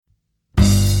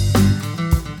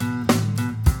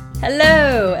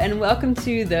Hello, and welcome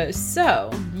to the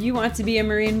So You Want to Be a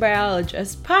Marine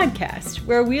Biologist podcast,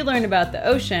 where we learn about the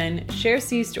ocean, share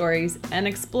sea stories, and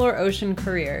explore ocean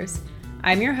careers.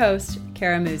 I'm your host,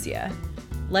 Kara Muzia.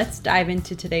 Let's dive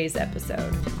into today's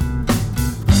episode.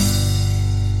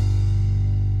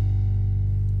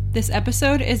 This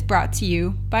episode is brought to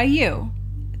you by you.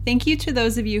 Thank you to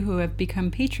those of you who have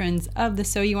become patrons of the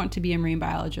So You Want to Be a Marine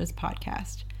Biologist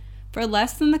podcast. For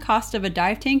less than the cost of a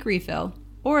dive tank refill,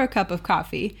 or a cup of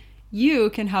coffee, you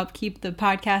can help keep the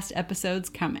podcast episodes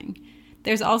coming.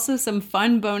 There's also some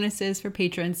fun bonuses for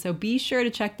patrons, so be sure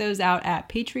to check those out at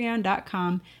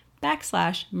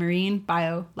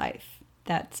patreon.com/marinebiolife.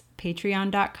 That's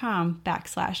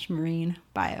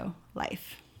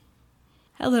patreon.com/marinebiolife.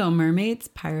 Hello, mermaids,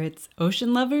 pirates,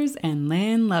 ocean lovers, and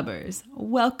land lubbers.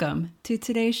 Welcome to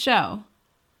today's show.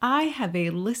 I have a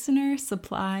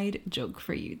listener-supplied joke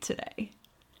for you today.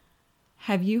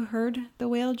 Have you heard the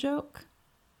whale joke?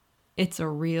 It's a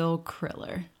real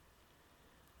kriller.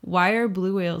 Why are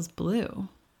blue whales blue?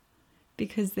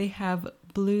 Because they have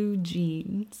blue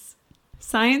genes.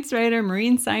 Science writer,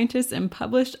 marine scientist, and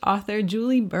published author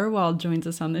Julie Burwald joins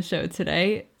us on the show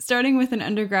today. Starting with an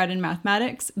undergrad in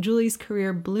mathematics, Julie's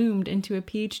career bloomed into a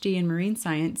PhD in marine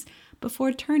science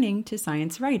before turning to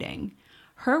science writing.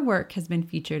 Her work has been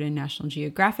featured in National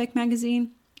Geographic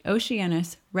magazine,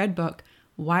 Oceanus, Redbook,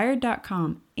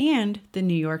 Wired.com, and the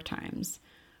New York Times.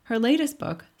 Her latest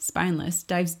book, Spineless,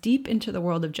 dives deep into the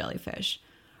world of jellyfish.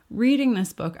 Reading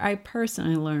this book, I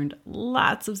personally learned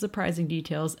lots of surprising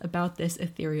details about this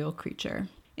ethereal creature.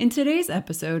 In today's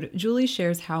episode, Julie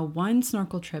shares how one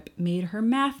snorkel trip made her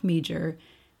math major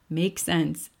make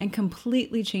sense and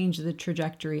completely change the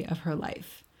trajectory of her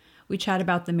life. We chat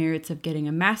about the merits of getting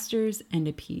a master's and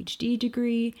a PhD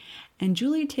degree, and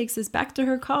Julie takes us back to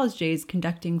her college days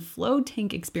conducting flow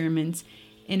tank experiments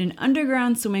in an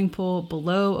underground swimming pool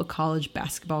below a college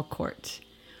basketball court.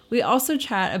 We also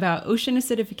chat about ocean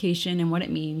acidification and what it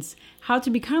means, how to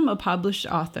become a published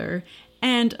author,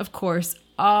 and, of course,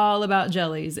 all about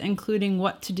jellies, including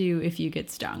what to do if you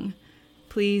get stung.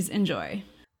 Please enjoy.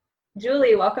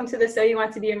 Julie, welcome to the So You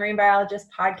Want to Be a Marine Biologist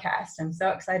podcast. I'm so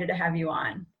excited to have you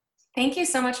on. Thank you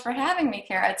so much for having me,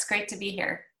 Kara. It's great to be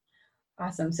here.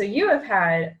 Awesome. So you have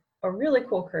had a really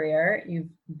cool career. You've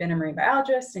been a marine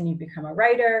biologist and you've become a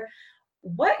writer.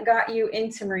 What got you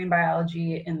into marine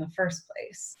biology in the first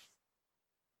place?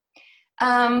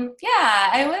 I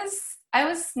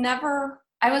was never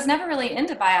really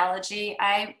into biology.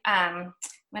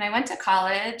 When I went to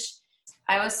college,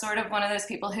 I was sort of one of those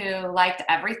people who liked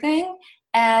everything.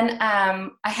 And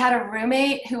I had a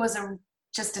roommate who was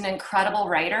just an incredible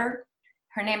writer.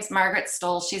 Her name's Margaret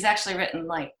Stoll. She's actually written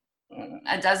like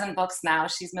a dozen books now.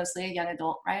 She's mostly a young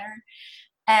adult writer.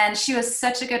 And she was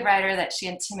such a good writer that she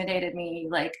intimidated me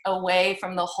like away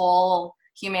from the whole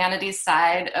humanities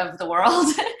side of the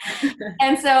world.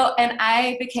 and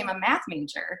I became a math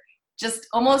major just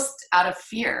almost out of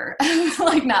fear,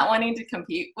 like not wanting to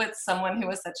compete with someone who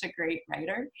was such a great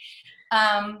writer.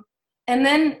 And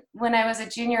then when I was a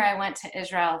junior, I went to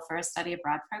Israel for a study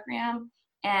abroad program.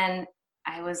 And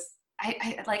I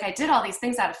did all these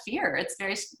things out of fear. It's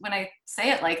very, when I say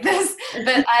it like this,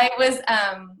 but I was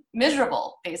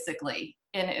miserable basically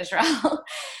in Israel.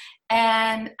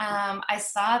 And I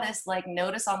saw this like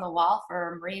notice on the wall for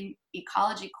a marine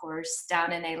ecology course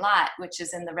down in Eilat, which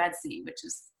is in the Red Sea, which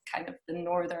is kind of the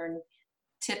northern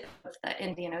tip of the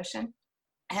Indian Ocean.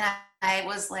 And I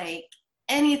was like,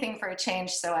 anything for a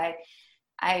change. So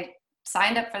I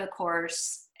signed up for the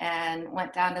course and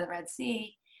went down to the Red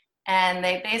Sea, and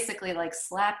they basically like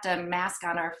slapped a mask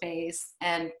on our face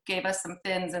and gave us some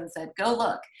fins and said, go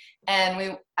look.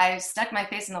 And I stuck my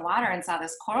face in the water and saw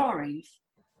this coral reef,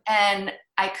 and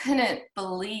I couldn't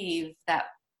believe that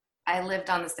I lived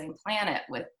on the same planet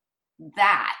with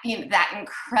that, that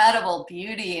incredible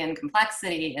beauty and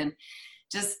complexity and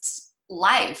just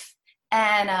life.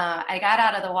 And I got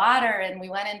out of the water and we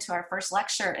went into our first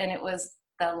lecture, and it was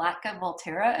the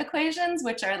Latka-Volterra equations,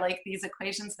 which are like these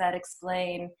equations that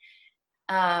explain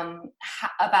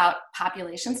about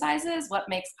population sizes, what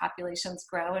makes populations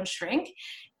grow and shrink.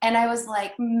 And I was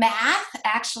like, math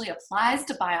actually applies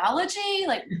to biology?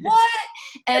 Like, what?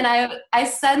 And I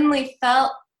suddenly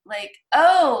felt like,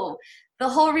 oh, the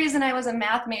whole reason I was a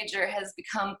math major has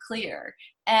become clear.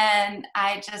 And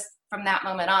I just, from that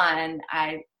moment on,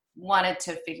 I wanted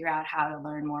to figure out how to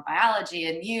learn more biology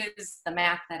and use the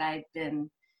math that I'd been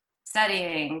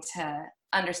studying to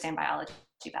understand biology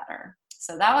better.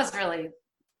 So that was really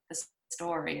the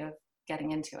story of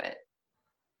getting into it.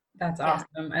 That's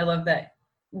awesome. I love that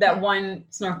one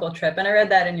snorkel trip. And I read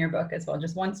that in your book as well.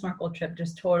 Just one snorkel trip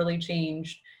just totally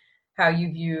changed how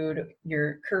you viewed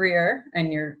your career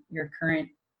and your current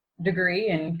degree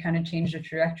and kind of changed the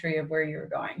trajectory of where you were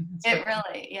going. It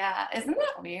really, yeah. Isn't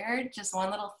that weird? Just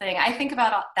one little thing. I think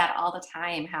about that all the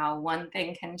time, how one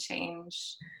thing can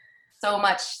change so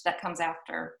much that comes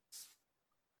after.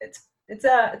 It's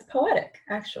poetic,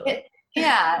 actually.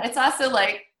 Yeah, it's also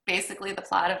like basically the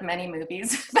plot of many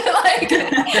movies. But like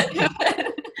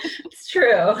it's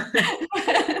true.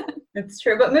 It's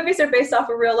true. But movies are based off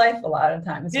of real life a lot of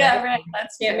times. Yeah, right.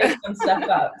 That's true. Can't make some stuff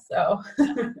up. So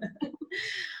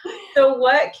so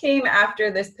what came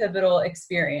after this pivotal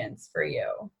experience for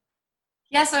you?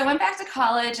 Yeah, so I went back to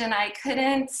college and I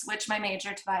couldn't switch my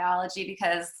major to biology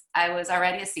because I was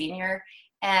already a senior.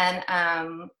 And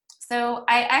so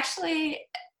I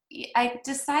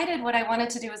decided what I wanted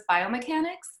to do was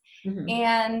biomechanics. Mm-hmm.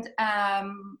 And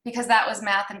because that was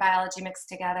math and biology mixed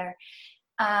together.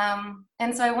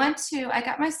 And so I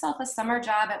got myself a summer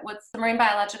job at the Marine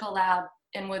Biological Lab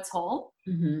in Woods Hole,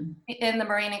 mm-hmm. in the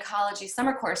marine ecology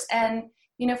summer course. And,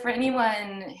 for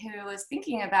anyone who is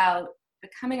thinking about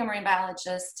becoming a marine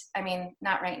biologist, I mean,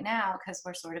 not right now, because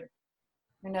we're sort of,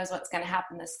 who knows what's going to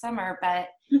happen this summer, but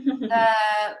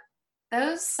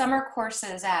those summer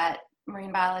courses at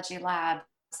Marine Biology Labs,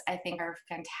 I think, are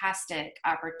fantastic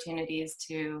opportunities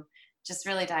to just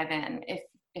really dive in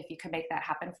if you could make that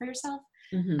happen for yourself.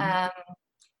 Mm-hmm.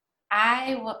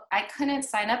 I couldn't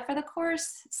sign up for the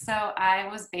course, so I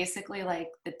was basically like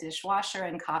the dishwasher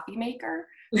and coffee maker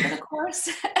for the course.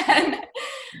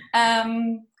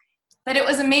 But it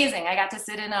was amazing. I got to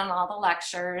sit in on all the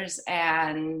lectures,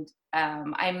 and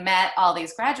I met all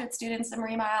these graduate students in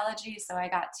marine biology, so I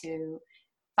got to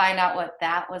find out what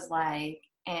that was like.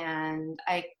 And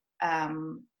I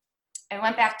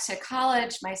went back to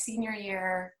college my senior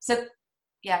year. So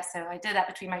I did that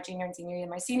between my junior and senior year.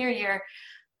 My senior year,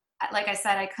 like I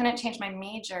said, I couldn't change my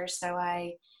major, so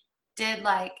I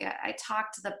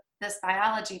talked this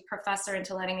biology professor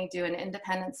into letting me do an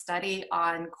independent study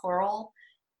on coral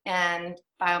and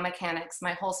biomechanics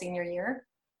my whole senior year.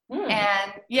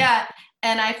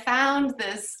 And I found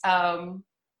this, I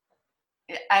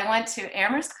went to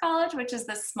Amherst College, which is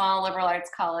this small liberal arts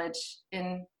college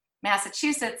in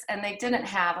Massachusetts, and they didn't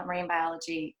have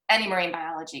any marine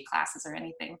biology classes or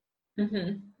anything.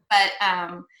 Mm-hmm. But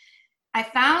I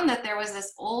found that there was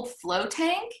this old flow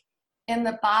tank in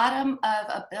the bottom of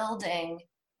a building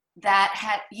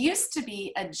that used to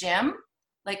be a gym,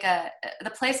 like the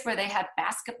place where they had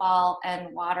basketball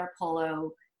and water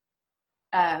polo.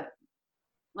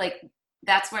 Like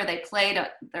that's where they played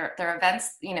their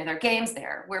events, their games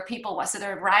there, where people so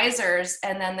there were risers,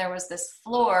 and then there was this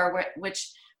floor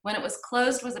which when it was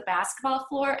closed was a basketball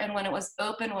floor, and when it was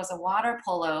open was a water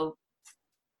polo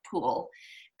pool.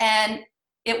 And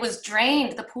it was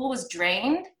drained, the pool was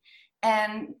drained,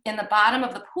 and in the bottom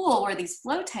of the pool were these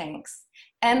flow tanks.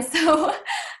 And so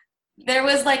there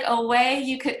was like a way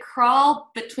you could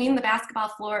crawl between the basketball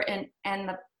floor and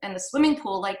the swimming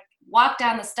pool, like walk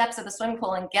down the steps of the swimming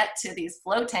pool and get to these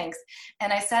flow tanks.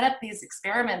 And I set up these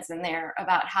experiments in there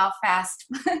about how fast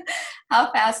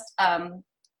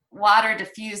water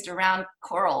diffused around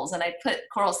corals, and I put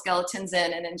coral skeletons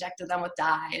in and injected them with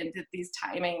dye and did these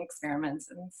timing experiments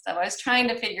and stuff. I was trying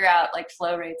to figure out like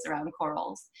flow rates around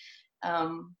corals.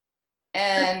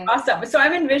 And awesome. So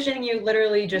I'm envisioning you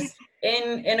literally just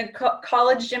in a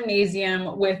college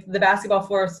gymnasium with the basketball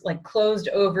floors like closed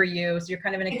over you, so you're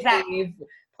kind of in a cave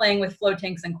playing with flow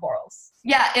tanks and corals.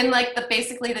 Yeah, in like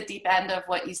basically the deep end of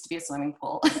what used to be a swimming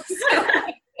pool.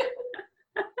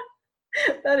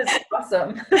 That is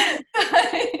awesome.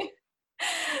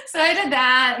 So I did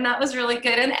that, and that was really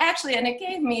good. And it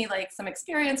gave me like some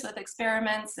experience with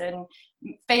experiments and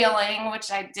failing,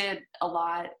 which I did a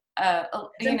lot.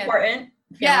 It's important.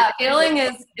 Yeah, failing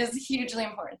is hugely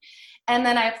important. And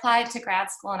then I applied to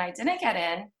grad school, and I didn't get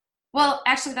in. Well,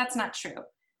 actually, that's not true.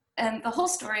 And the whole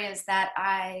story is that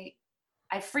I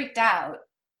freaked out.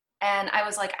 And I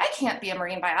was like, I can't be a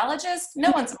marine biologist. No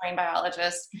one's a marine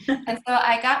biologist. And so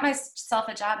I got myself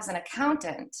a job as an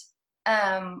accountant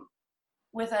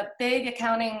with a big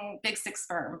Big Six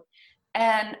firm.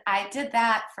 And I did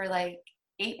that for like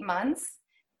 8 months.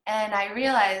 And I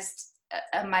realized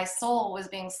my soul was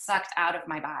being sucked out of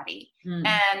my body.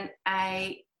 And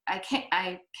I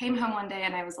came home one day,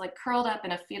 and I was like curled up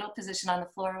in a fetal position on the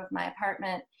floor of my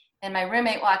apartment. And my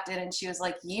roommate walked in, and she was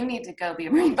like, you need to go be a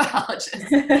marine biologist.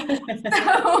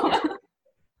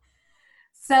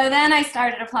 So then I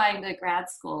started applying to grad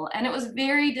school, and it was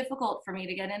very difficult for me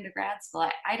to get into grad school.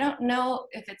 I don't know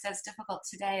if it's as difficult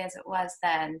today as it was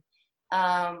then.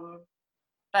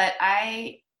 But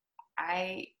I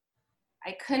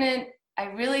couldn't I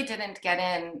really didn't get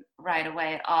in right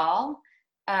away at all.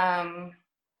 And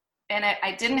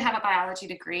I didn't have a biology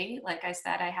degree. Like I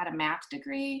said, I had a math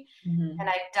degree, and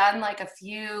I'd done like a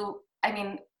few, I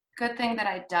mean, good thing that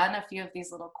I'd done a few of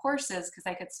these little courses because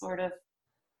I could sort of.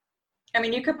 I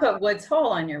mean, you could put Woods Hole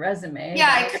on your resume.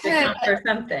 Yeah, I could. For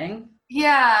something.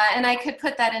 Yeah, and I could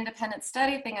put that independent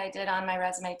study thing I did on my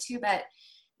resume too. But,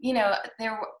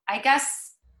 I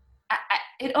guess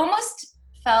it almost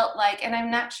felt like, and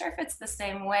I'm not sure if it's the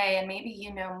same way, and maybe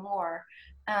you know more,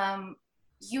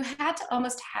 you had to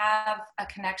almost have a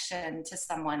connection to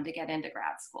someone to get into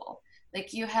grad school.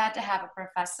 Like you had to have a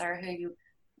professor who you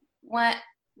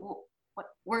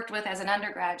worked with as an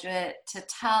undergraduate to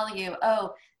tell you,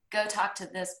 oh, go talk to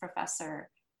this professor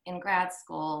in grad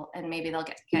school, and maybe they'll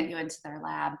get you into their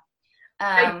lab.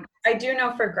 I do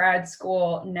know for grad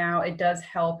school now, it does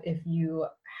help if you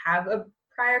have a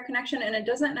prior connection, and it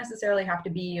doesn't necessarily have to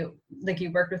be like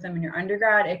you worked with them in your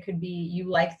undergrad. It could be you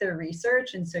like their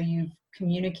research, and so you've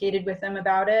communicated with them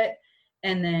about it,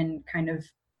 and then kind of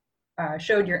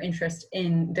showed your interest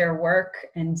in their work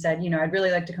and said, I'd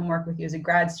really like to come work with you as a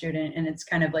grad student. And it's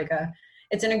kind of like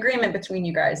it's an agreement between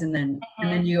you guys, and then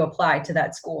you apply to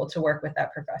that school to work with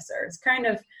that professor. It's kind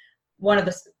of one of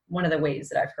the ways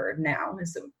that I've heard now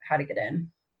is how to get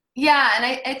in. Yeah, and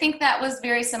I think that was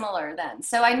very similar then.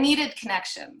 So I needed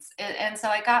connections. And so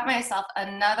I got myself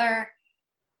another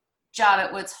job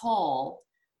at Woods Hole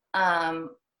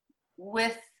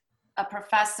with a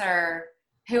professor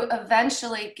who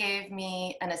eventually gave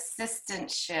me an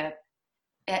assistantship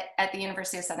at the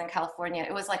University of Southern California.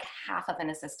 It was like half of an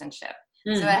assistantship.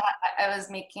 So I was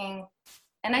making,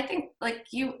 and I think like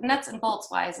you, nuts and bolts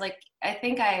wise, like I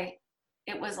think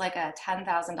it was like a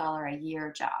 $10,000 a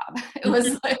year job. It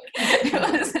was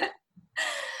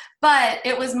but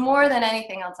it was more than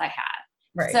anything else I had.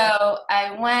 Right. So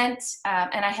I went,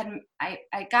 and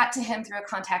I got to him through a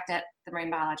contact at the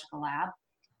Marine Biological Lab.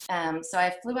 So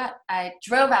I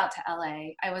drove out to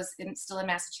LA. I was still in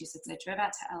Massachusetts. I drove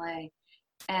out to LA,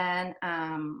 and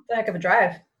it's a heck of a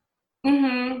drive.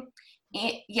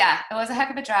 Yeah, it was a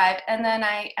heck of a drive. And then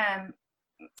I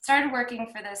started working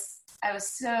for this. I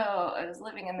was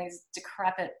living in these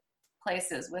decrepit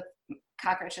places with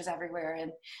cockroaches everywhere,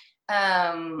 and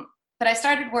but I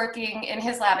started working in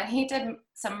his lab, and he did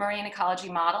some marine ecology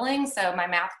modeling, so my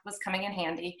math was coming in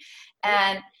handy.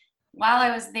 And while I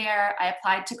was there, I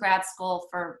applied to grad school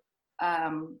for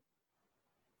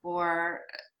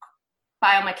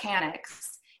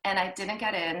biomechanics, and I didn't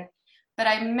get in. But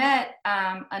I met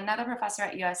another professor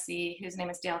at USC whose name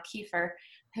is Dale Kiefer,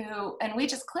 and we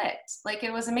just clicked. Like,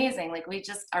 it was amazing. Like,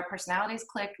 our personalities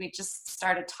clicked. We just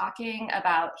started talking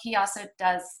about, he also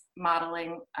does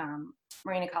modeling,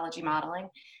 marine ecology modeling.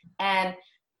 And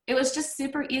it was just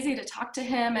super easy to talk to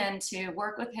him and to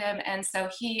work with him. And so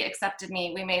he accepted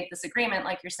me. We made this agreement,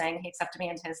 like you're saying, he accepted me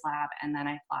into his lab, and then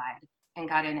I applied and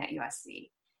got in at USC.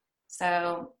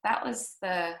 So that's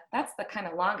the kind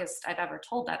of longest I've ever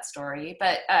told that story,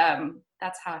 but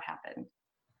that's how it happened.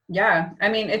 Yeah, I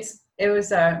mean, it was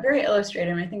very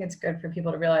illustrative, and I think it's good for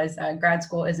people to realize that grad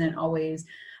school isn't always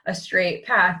a straight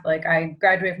path. Like, I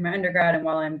graduate from my undergrad, and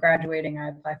while I'm graduating, I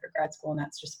apply for grad school, and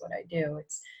that's just what I do.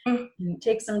 It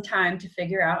takes some time to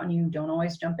figure out, and you don't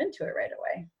always jump into it right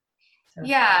away. So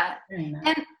yeah, and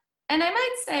I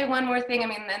might say one more thing. I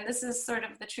mean, and this is sort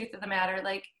of the truth of the matter.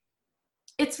 Like,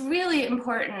 it's really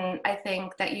important, I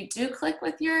think, that you do click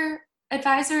with your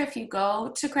advisor if you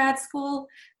go to grad school.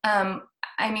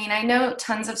 I mean, I know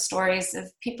tons of stories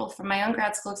of people from my own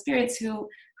grad school experience who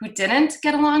didn't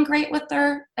get along great with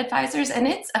their advisors, and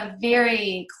it's a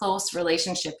very close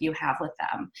relationship you have with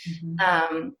them.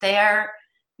 They are,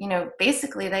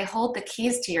 basically they hold the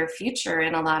keys to your future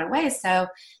in a lot of ways. So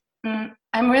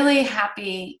I'm really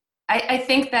happy. I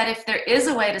think that if there is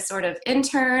a way to sort of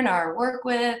intern or work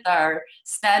with or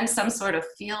spend some sort of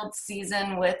field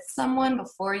season with someone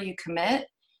before you commit,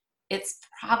 it's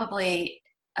probably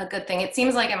a good thing. It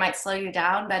seems like it might slow you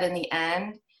down, but in the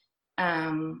end,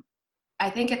 I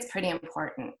think it's pretty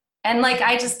important. And like,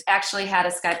 I just actually had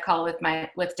a Skype call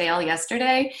with Dale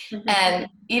yesterday. And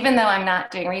even though I'm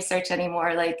not doing research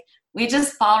anymore, like, we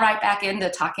just fall right back into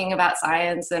talking about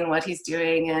science and what he's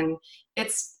doing. And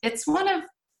it's one of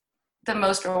the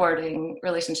most rewarding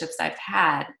relationships I've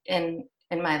had in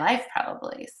my life,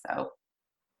 probably. So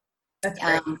that's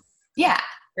great. Yeah.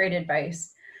 Great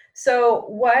advice. So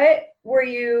what were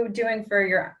you doing for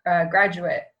your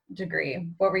graduate degree?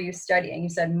 What were you studying? You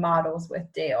said models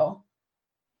with Dale.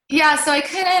 Yeah, so I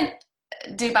couldn't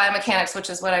do biomechanics, which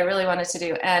is what I really wanted to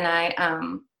do.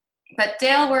 And but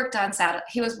Dale worked on satellite.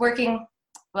 He was working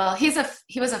well, he was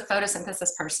a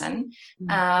photosynthesis person.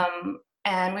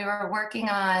 And we were working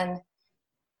on,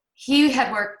 he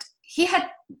had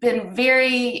been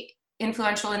very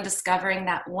influential in discovering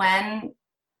that when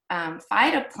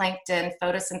phytoplankton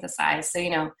photosynthesize,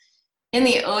 so, in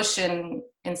the ocean,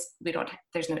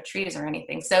 there's no trees or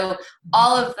anything. So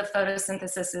all of the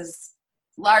photosynthesis is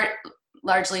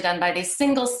largely done by these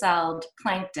single-celled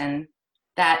plankton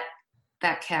that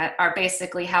are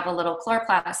basically have a little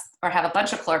chloroplast or have a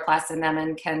bunch of chloroplasts in them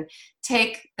and can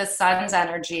take the sun's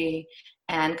energy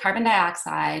and carbon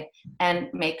dioxide and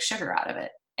make sugar out of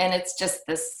it. And it's just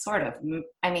this sort of,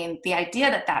 the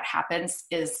idea that happens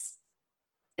is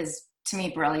to me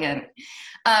brilliant.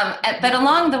 But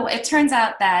along the way, it turns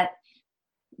out that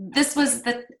this was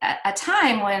a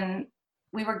time when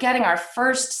we were getting our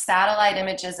first satellite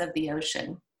images of the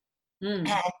ocean. And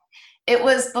it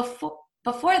was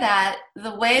before that,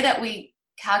 the way that we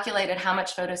calculated how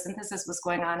much photosynthesis was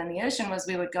going on in the ocean was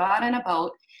we would go out in a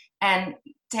boat and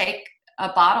take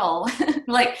a bottle,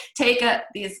 take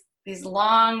these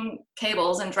long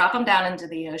cables and drop them down into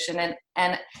the ocean.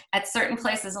 And at certain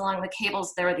places along the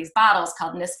cables, there were these bottles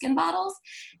called Niskin bottles,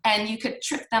 and you could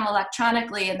trip them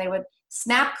electronically and they would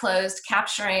snap closed,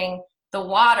 capturing the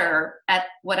water at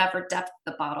whatever depth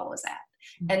the bottle was at.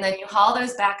 And then you haul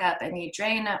those back up and you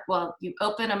you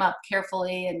open them up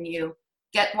carefully and you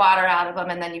get water out of them,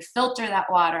 and then you filter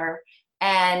that water.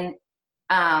 And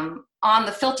on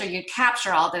the filter, you'd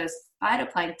capture all those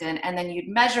phytoplankton, and then you'd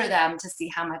measure them to see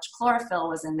how much chlorophyll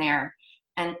was in there.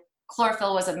 And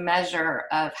chlorophyll was a measure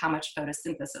of how much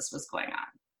photosynthesis was going on.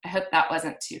 I hope that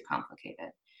wasn't too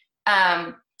complicated.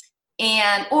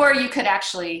 Or you could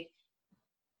actually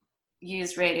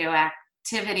use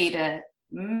radioactivity to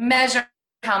measure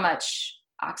how much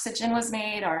oxygen was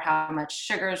made or how much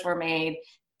sugars were made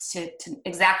to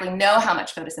exactly know how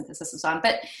much photosynthesis was on.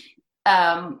 But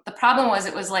the problem was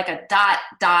it was like a dot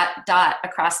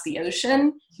across the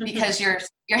ocean, because you're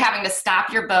having to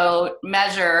stop your boat,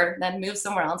 measure, then move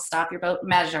somewhere else, stop your boat,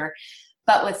 measure.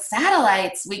 But with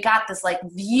satellites, we got this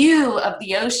view of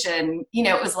the ocean.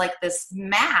 It was like this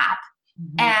map.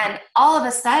 And all of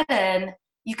a sudden,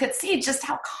 you could see just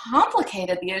how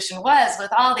complicated the ocean was,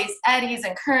 with all these eddies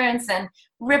and currents and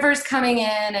rivers coming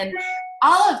in, and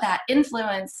all of that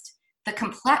influenced the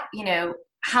complex,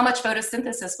 how much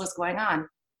photosynthesis was going on.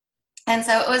 And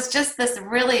so it was just this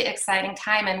really exciting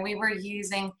time. And we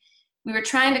were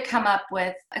trying to come up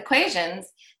with equations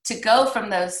to go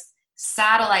from those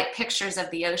satellite pictures of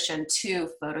the ocean to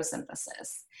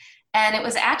photosynthesis. And it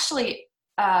was actually,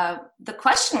 the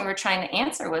question we were trying to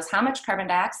answer was how much carbon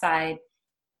dioxide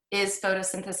is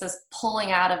photosynthesis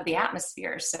pulling out of the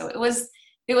atmosphere. So it was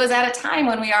at a time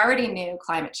when we already knew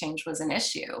climate change was an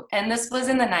issue. And this was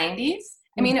in the 90s.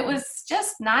 It was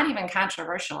just not even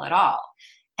controversial at all.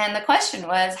 And the question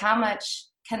was, how much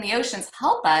can the oceans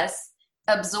help us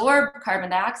absorb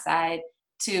carbon dioxide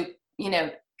to,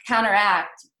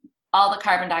 counteract all the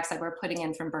carbon dioxide we're putting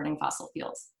in from burning fossil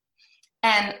fuels?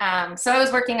 And so I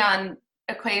was working on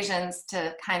equations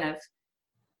to kind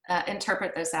of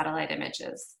interpret those satellite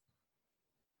images.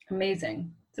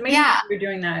 Amazing. It's amazing that you're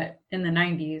doing that in the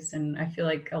 90s, and I feel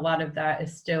like a lot of that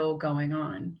is still going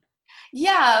on.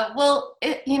 Yeah, well,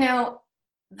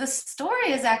 the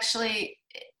story is actually,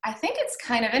 I think it's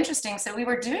kind of interesting. So we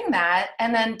were doing that,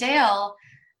 and then Dale,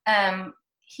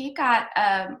 he had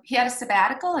a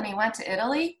sabbatical, and he went to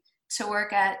Italy to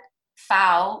work at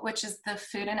FAO, which is the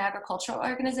Food and Agricultural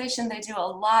Organization. They do a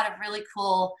lot of really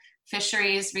cool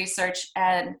fisheries research.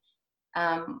 And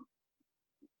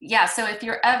so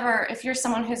if you're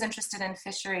someone who's interested in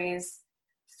fisheries,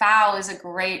 FAO is a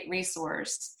great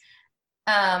resource.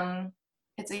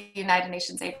 It's a United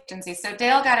Nations agency. So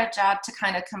Dale got a job to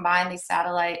kind of combine these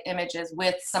satellite images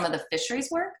with some of the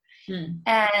fisheries work.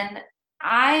 And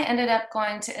I ended up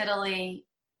going to Italy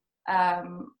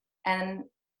and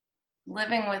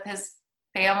living with his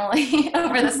family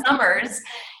over the summers.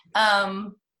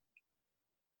 And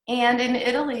in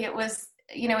Italy, it was,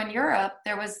 in Europe,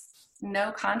 there was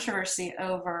no controversy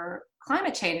over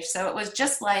climate change. So it was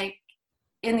just like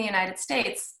in the United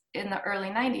States in the early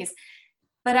 90s.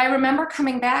 But I remember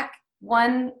coming back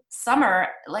one summer,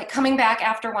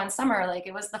 after one summer,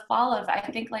 it was the fall of, I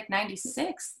think,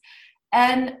 96.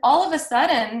 And all of a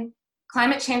sudden,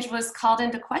 climate change was called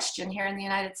into question here in the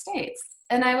United States.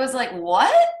 And I was like,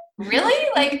 what? Really?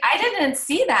 I didn't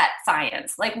see that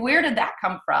science. Where did that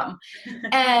come from?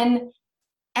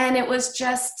 And it was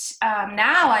just,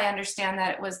 now I understand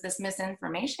that it was this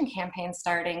misinformation campaign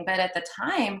starting. But at the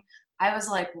time, I was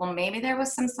like, well, maybe there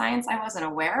was some science I wasn't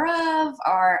aware of,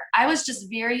 or I was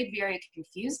just very, very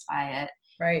confused by it.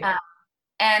 Right.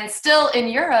 And still in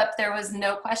Europe, there was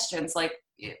no questions. Like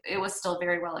it was still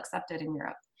very well accepted in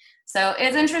Europe. So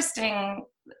it's interesting.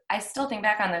 I still think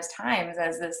back on those times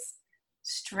as this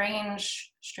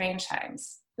strange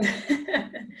times.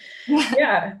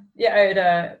 Yeah.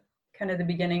 It kind of the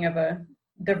beginning of a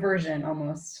diversion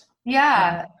almost.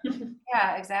 Yeah,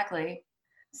 exactly.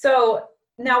 So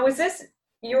now, was this,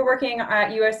 you were working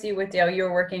at USC with Dale, you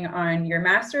were working on your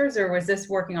master's, or was this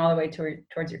working all the way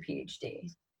towards your PhD?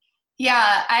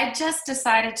 Yeah, I just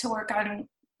decided to work on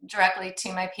directly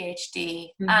to my PhD.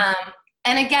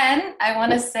 And again, I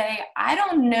want to say, I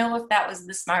don't know if that was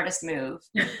the smartest move.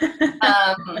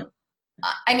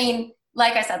 I mean,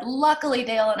 like I said, luckily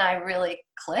Dale and I really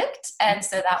clicked, and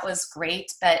so that was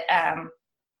great. But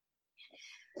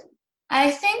I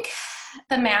think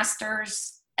the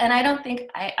master's, and I don't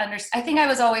think I think I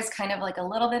was always kind of like a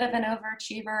little bit of an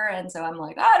overachiever, and so I'm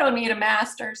like, I don't need a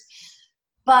master's.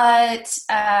 But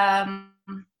I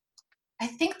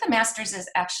think the master's is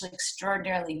actually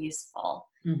extraordinarily useful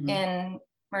in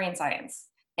marine science.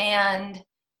 And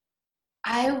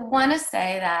I want to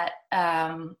say that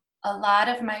a lot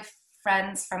of my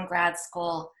friends from grad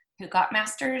school who got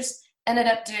masters ended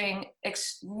up doing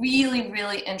really,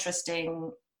 really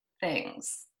interesting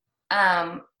things.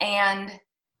 And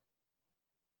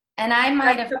I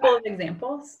might have a couple of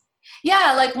examples.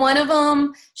 Yeah, like one of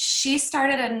them, she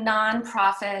started a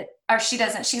nonprofit, or she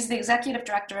doesn't, she's the executive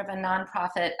director of a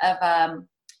nonprofit of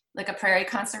like a prairie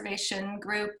conservation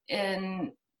group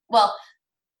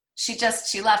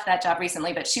she left that job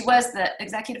recently, but she was the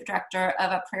executive director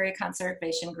of a prairie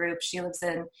conservation group. She lives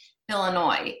in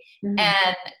Illinois.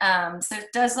 And so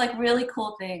does like really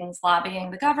cool things, lobbying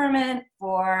the government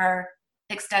for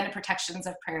extended protections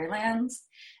of prairie lands.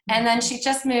 And then she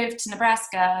just moved to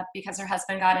Nebraska because her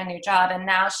husband got a new job, and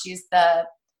now she's the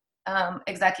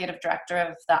executive director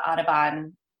of the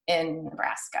Audubon in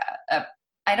Nebraska.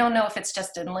 I don't know if it's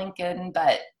just in Lincoln,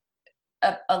 but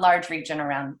a large region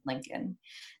around Lincoln.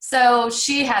 So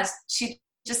she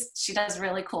does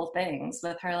really cool things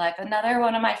with her life. Another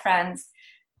one of my friends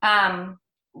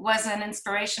was an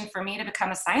inspiration for me to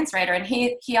become a science writer, and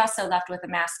he also left with a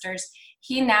master's.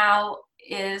 He now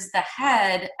is the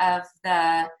head of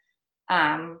the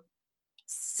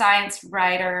science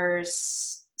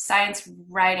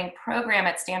writing program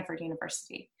at Stanford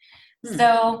University.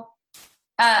 So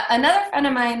another friend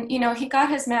of mine, he got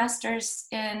his master's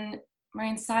in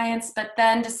marine science, but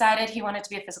then decided he wanted to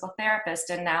be a physical therapist,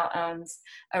 and now owns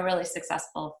a really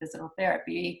successful physical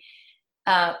therapy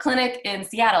clinic in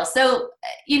Seattle. So,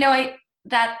 he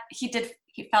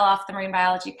fell off the marine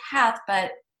biology path,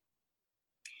 but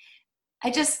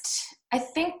I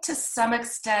think to some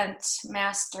extent,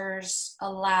 masters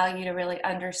allow you to really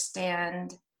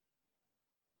understand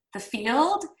the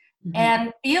field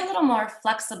and be a little more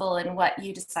flexible in what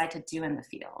you decide to do in the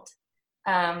field.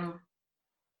 I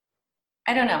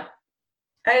don't know.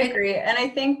 I agree. And I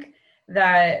think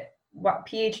that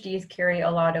PhDs carry a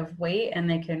lot of weight, and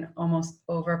they can almost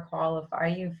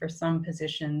overqualify you for some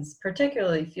positions,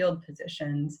 particularly field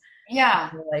positions.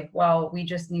 Yeah. Like, well, we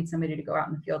just need somebody to go out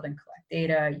in the field and collect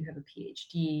data. You have a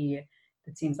PhD.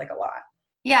 It seems like a lot.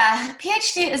 Yeah.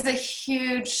 PhD is a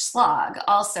huge slog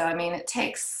also. I mean, it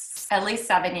takes at least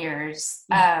 7 years.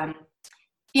 And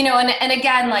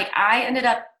again, like I ended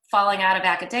up falling out of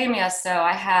academia, so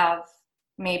I have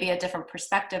maybe a different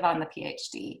perspective on the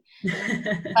PhD.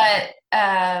 But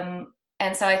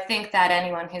and so I think that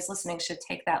anyone who's listening should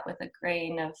take that with a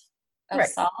grain of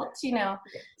salt,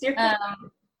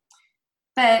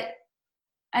 but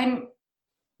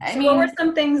what were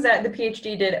some things that the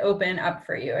PhD did open up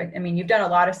for you? I mean, you've done a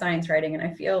lot of science writing, and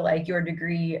I feel like your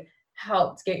degree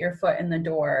helped get your foot in the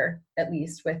door, at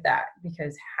least with that,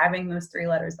 because having those 3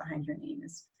 letters behind your name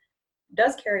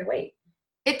does carry weight.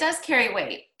 It does carry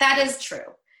weight. That is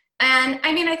true. And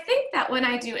I mean, I think that when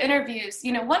I do interviews,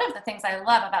 one of the things I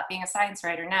love about being a science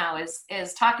writer now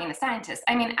is talking to scientists.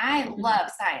 I mean, I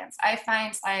love science. I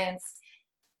find science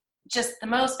just the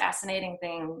most fascinating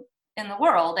thing in the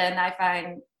world. And I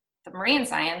find the marine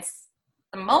science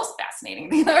the most fascinating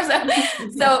thing.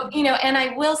 So, and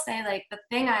I will say, like, the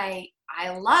thing I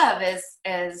love is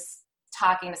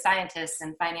talking to scientists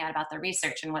and finding out about their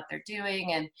research and what they're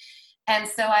doing. And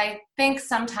so I think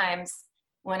sometimes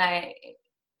when I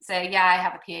say, yeah, I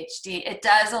have a PhD, it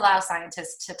does allow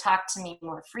scientists to talk to me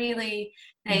more freely.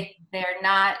 They're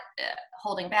not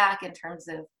holding back in terms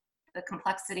of the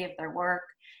complexity of their work.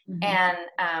 And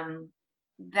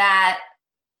that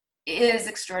is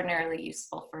extraordinarily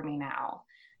useful for me now.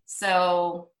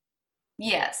 So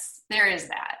yes, there is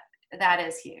that. That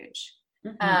is huge.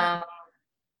 I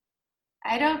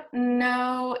don't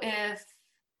know if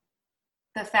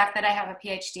the fact that I have a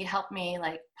PhD helped me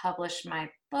like publish my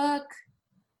book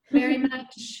very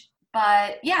much.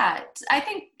 But yeah, I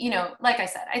think, like I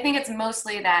said, I think it's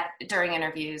mostly that during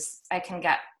interviews, I can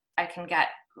get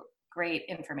great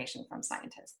information from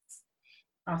scientists.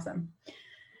 Awesome.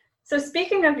 So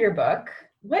speaking of your book,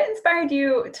 what inspired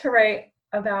you to write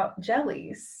about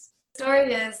jellies? The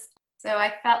story is, so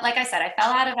I felt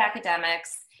out of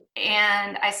academics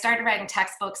and I started writing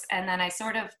textbooks, and then I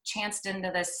sort of chanced into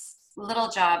this little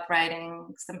job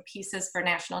writing some pieces for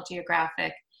National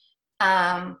Geographic.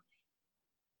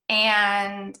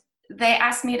 And they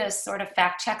asked me to sort of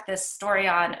fact check this story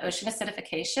on ocean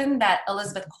acidification that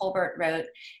Elizabeth Kolbert wrote.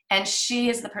 And she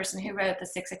is the person who wrote The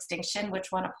Sixth Extinction,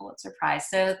 which won a Pulitzer Prize.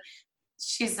 So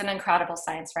she's an incredible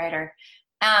science writer.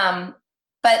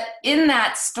 But in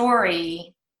that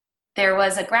story, there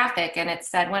was a graphic and it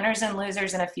said winners and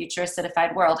losers in a future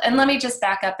acidified world. And let me just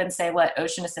back up and say what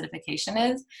ocean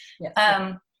acidification is. Yes.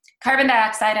 Carbon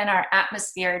dioxide in our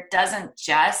atmosphere doesn't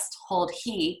just hold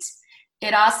heat.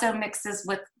 It also mixes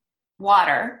with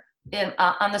water at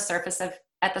the surface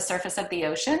of the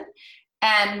ocean.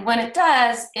 And when it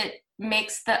does, it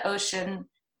makes the ocean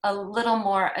a little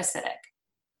more acidic.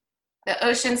 The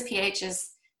ocean's pH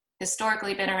has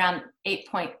historically been around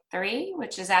 8.3,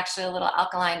 which is actually a little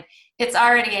alkaline. It's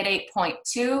already at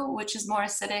 8.2, which is more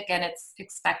acidic, and it's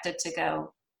expected to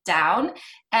go down.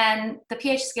 And the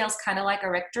pH scale is kind of like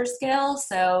a Richter scale.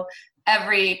 So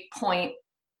every point,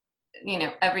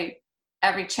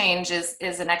 every change is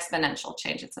an exponential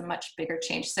change. It's a much bigger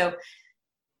change. So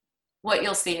what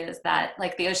you'll see is that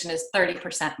like the ocean is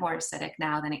 30% more acidic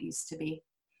now than it used to be.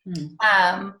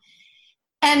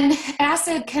 And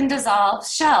acid can dissolve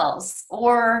shells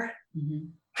or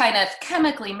kind of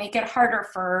chemically make it harder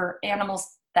for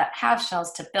animals that have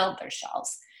shells to build their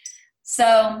shells.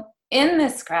 So in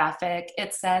this graphic,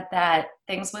 it said that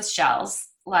things with shells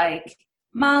like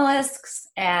mollusks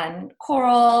and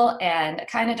coral and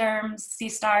echinoderms, sea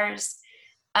stars,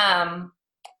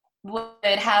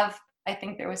 would have, I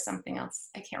think there was something else,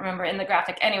 I can't remember in the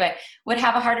graphic, anyway, would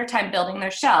have a harder time building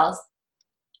their shells.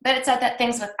 But it said that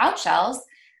things without shells,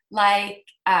 like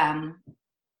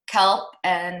kelp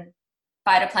and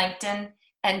phytoplankton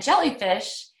and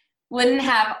jellyfish, would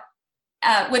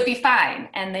be fine,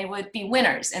 and they would be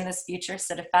winners in this future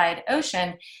acidified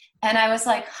ocean. And I was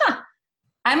like,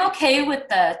 I'm okay with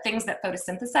the things that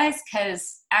photosynthesize,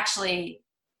 because actually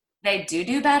they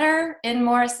do better in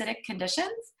more acidic conditions.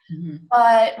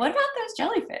 But what about those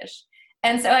jellyfish?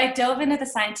 And so I dove into the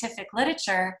scientific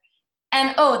literature.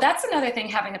 And that's another thing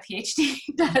having a PhD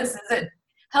does, is it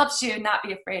helps you not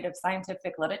be afraid of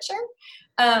scientific literature.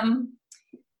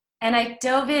 And I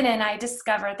dove in and I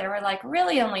discovered there were like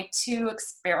really only 2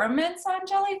 experiments on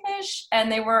jellyfish,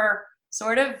 and they were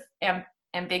sort of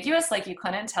ambiguous, like you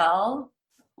couldn't tell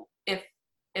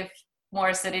if more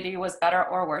acidity was better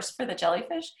or worse for the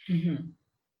jellyfish.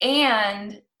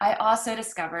 And I also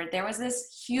discovered there was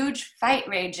this huge fight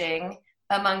raging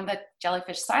among the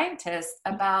jellyfish scientists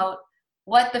about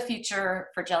what the future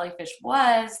for jellyfish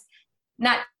was,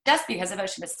 not just because of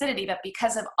ocean acidity, but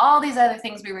because of all these other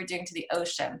things we were doing to the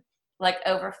ocean, like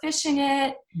overfishing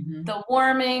it. The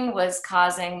warming was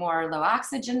causing more low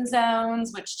oxygen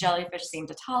zones, which jellyfish seem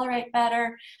to tolerate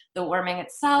better. The warming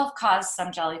itself caused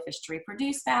some jellyfish to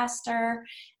reproduce faster.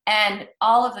 And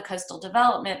all of the coastal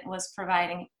development was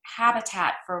providing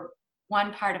habitat for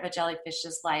one part of a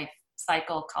jellyfish's life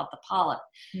cycle called the polyp.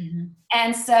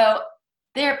 And so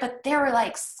there were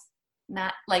like,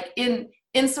 not like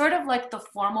in sort of like the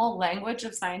formal language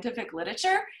of scientific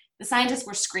literature, the scientists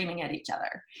were screaming at each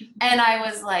other. And I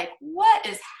was like, what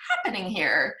is happening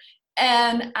here?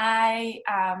 And I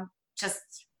just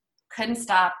couldn't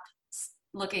stop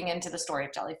looking into the story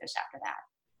of jellyfish after that.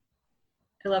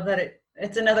 I love that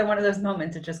it's another one of those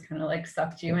moments that just kind of like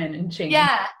sucked you in and changed.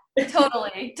 Yeah,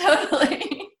 totally.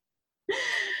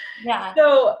 Yeah.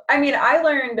 So, I mean, I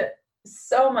learned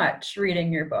so much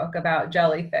reading your book about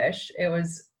jellyfish. It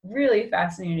was really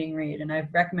fascinating read, and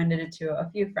I've recommended it to a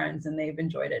few friends and they've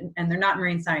enjoyed it. And they're not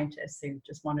marine scientists, they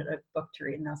just wanted a book to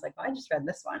read, and I was like, well, I just read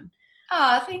this one.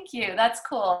 Oh, thank you. That's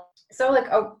cool. So like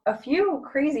a few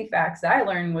crazy facts that I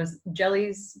learned was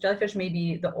jellyfish may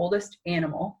be the oldest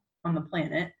animal on the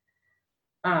planet.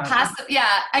 Possibly,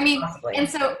 yeah. I mean, possibly. And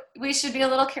so we should be a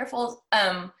little careful.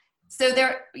 So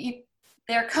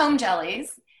they're comb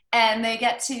jellies, and they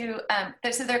get to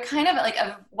so they're kind of like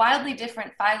a wildly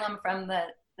different phylum from the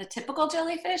typical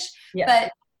jellyfish. Yes.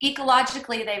 But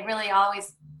ecologically, they really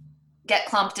always get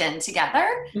clumped in together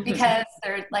because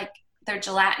they're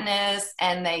gelatinous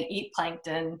and they eat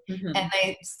plankton and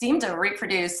they seem to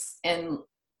reproduce in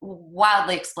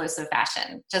wildly explosive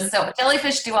fashion. Just so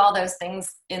jellyfish do all those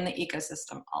things in the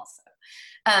ecosystem also.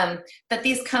 But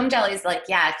these comb jellies, like,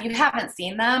 yeah, if you haven't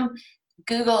seen them,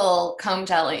 Google comb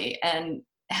jelly, and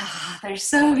they're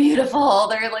so beautiful.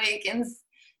 They're like,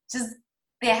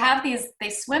 they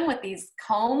swim with these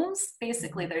combs.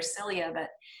 Basically, they're cilia, but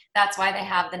that's why they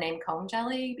have the name comb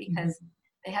jelly, because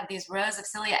they have these rows of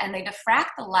cilia, and they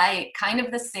diffract the light kind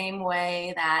of the same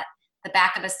way that the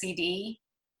back of a CD,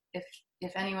 if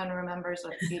anyone remembers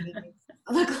what CDs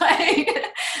look like.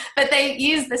 But they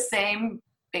use the same,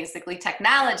 basically,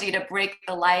 technology to break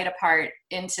the light apart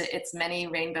into its many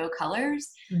rainbow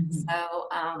colors. So,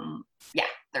 yeah,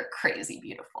 they're crazy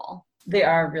beautiful. They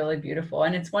are really beautiful.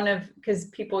 And it's because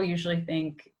people usually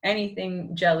think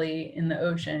anything jelly in the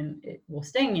ocean, it will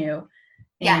sting you.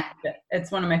 And it's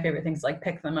one of my favorite things, like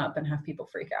pick them up and have people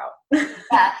freak out.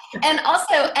 Yeah. And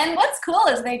what's cool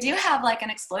is they do have like an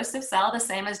explosive cell, the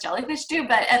same as jellyfish do,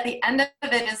 but at the end of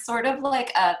it is sort of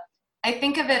like I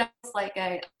think of it as like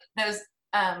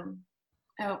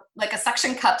like a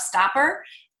suction cup stopper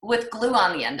with glue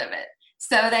on the end of it.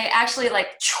 So they actually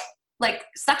like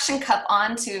suction cup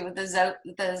onto the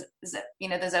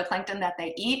zooplankton that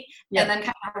they eat, and then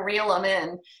kind of reel them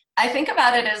in. I think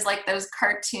about it as like those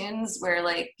cartoons where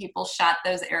like people shot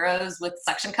those arrows with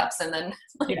suction cups and then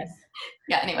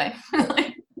anyway.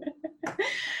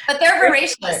 But they're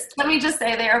voracious. Let me just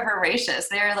say, they are voracious.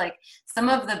 They're like some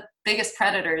of the biggest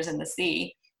predators in the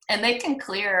sea, and they can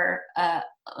clear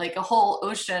like a whole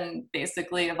ocean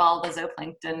basically of all the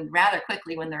zooplankton rather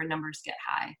quickly when their numbers get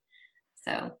high.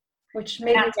 So, which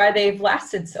may be why they've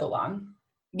lasted so long.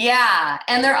 Yeah,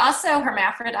 and they're also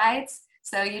hermaphrodites,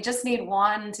 so you just need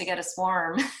one to get a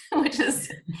swarm, which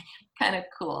is kind of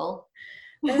cool.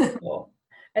 That's cool.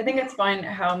 I think it's fun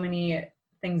how many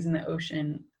things in the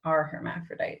ocean are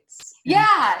hermaphrodites.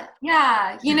 Yeah.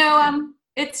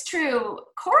 It's true.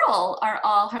 Coral are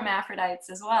all hermaphrodites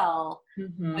as well,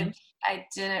 which I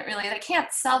didn't really. They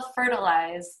can't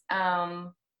self-fertilize,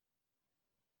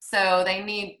 so they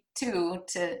need two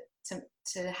to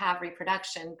have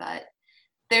reproduction. But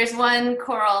there's one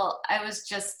coral. I was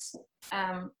just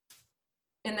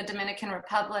in the Dominican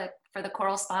Republic for the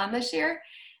coral spawn this year,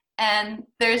 and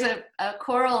there's a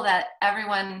coral that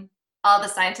all the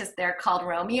scientists there called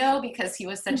Romeo because he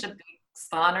was such a big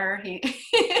spawner.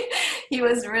 He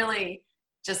was really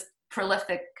just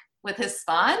prolific with his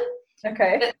spawn.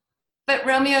 Okay. But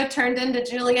Romeo turned into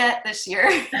Juliet this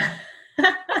year.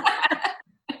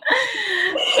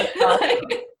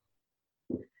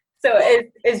 So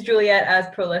is Juliet as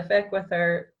prolific with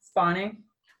her spawning?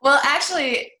 Well,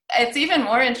 actually, it's even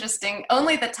more interesting.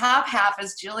 Only the top half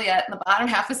is Juliet and the bottom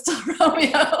half is still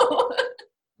Romeo.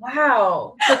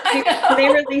 Wow. So can they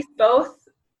release both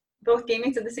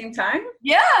gametes at the same time?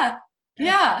 Yeah.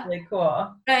 That's really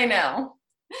cool. I know.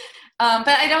 But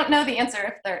I don't know the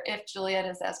answer if Juliet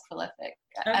is as prolific.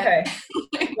 Okay.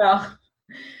 Well,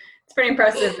 it's pretty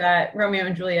impressive that Romeo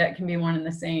and Juliet can be one and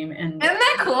the same. And isn't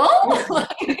that cool?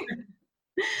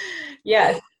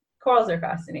 Yes, corals are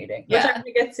fascinating. Yeah. Which I'm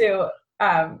going to get to.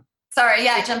 Sorry,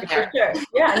 I jumped there. For sure.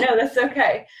 Yeah, no, that's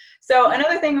okay. So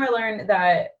another thing we learned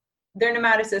that their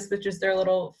nematocysts, which is their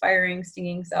little firing,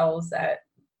 stinging cells that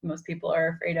most people are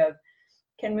afraid of,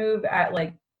 can move at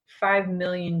like 5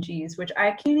 million Gs, which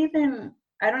I'm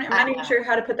not even sure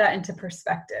how to put that into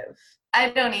perspective. I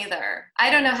don't either.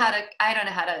 I don't know how to.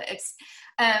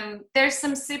 There's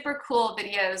some super cool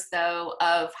videos though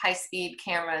of high-speed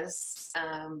cameras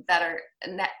that are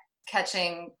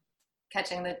catching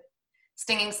the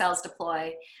stinging cells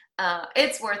deploy.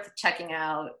 It's worth checking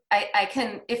out. I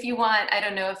can, if you want, I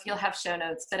don't know if you'll have show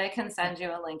notes, but I can send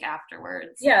you a link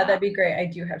afterwards. Yeah, that'd be great. I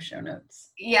do have show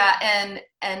notes. Yeah,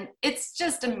 and it's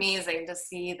just amazing to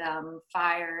see them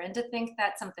fire and to think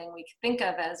that something we think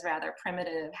of as rather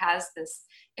primitive has this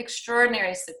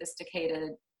extraordinary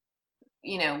sophisticated,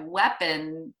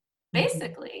 weapon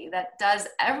basically that does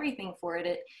everything for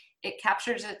it. It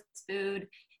captures its food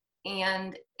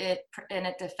and it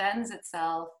defends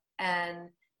itself, and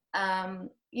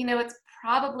it's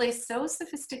probably so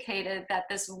sophisticated that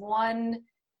this one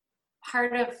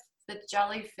part of the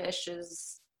jellyfish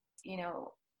is,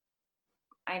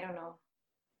 I don't know,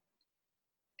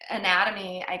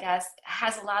 anatomy, I guess,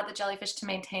 has allowed the jellyfish to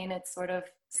maintain its sort of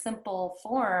simple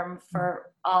form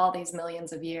for all these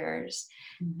millions of years.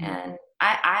 And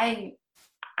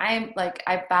I'm like,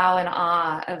 I bow in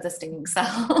awe of the stinging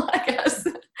cell, I guess.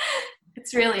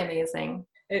 It's really amazing.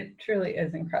 It truly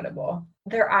is incredible.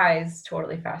 Their eyes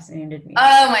totally fascinated me.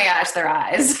 Oh my gosh, their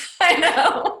eyes. I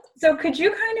know. So So could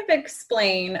you kind of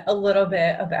explain a little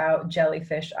bit about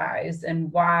jellyfish eyes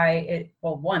and why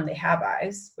one, they have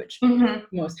eyes, which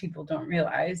most people don't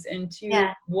realize, and two,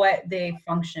 what they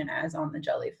function as on the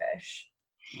jellyfish?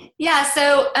 Yeah.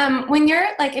 So when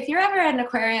if you're ever at an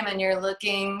aquarium and you're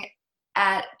looking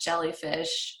at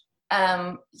jellyfish,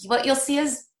 what you'll see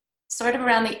is sort of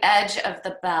around the edge of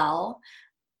the bell,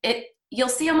 you'll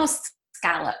see almost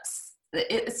scallops.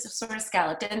 It's sort of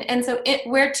scalloped. And so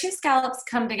where two scallops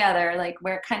come together, like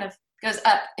where it kind of goes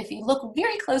up, if you look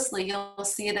very closely, you'll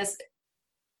see this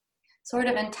sort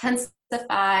of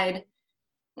intensified,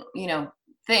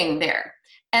 thing there.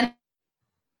 And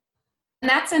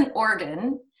that's an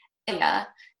organ,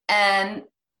 and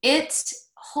it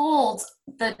holds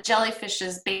the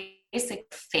jellyfish's basic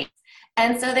face.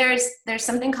 And so there's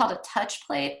something called a touch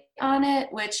plate on it,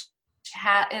 which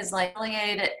is like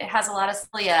ciliated. It has a lot of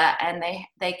cilia, and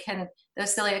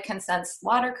those cilia can sense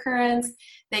water currents.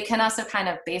 They can also kind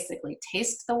of basically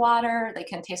taste the water. They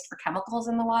can taste for chemicals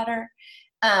in the water.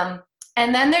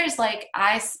 And then there's like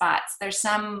eye spots. There's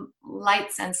some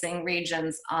light sensing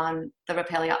regions on the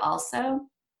Rhopalia also.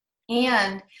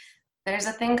 And there's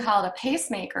a thing called a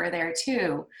pacemaker there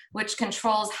too, which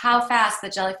controls how fast the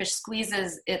jellyfish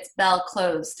squeezes its bell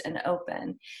closed and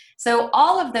open. So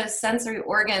all of those sensory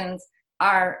organs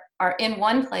are in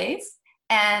one place.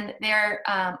 And they're,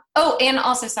 and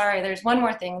also, sorry, there's one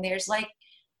more thing. There's like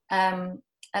a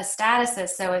statocyst.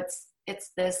 So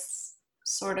it's this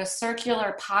sort of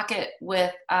circular pocket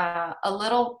with a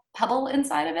little pebble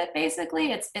inside of it,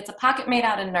 basically. It's a pocket made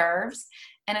out of nerves,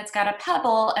 and it's got a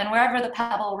pebble, and wherever the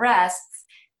pebble rests,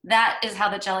 that is how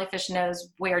the jellyfish knows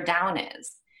where down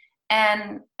is.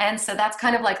 And so that's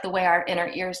kind of like the way our inner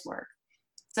ears work.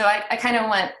 So I kind of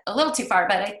went a little too far,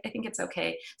 but I think it's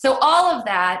okay. So all of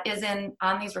that is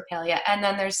on these Rhopalia, and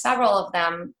then there's several of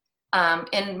them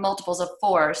in multiples of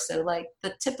 4. So like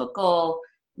the typical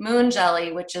moon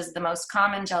jelly, which is the most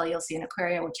common jelly you'll see in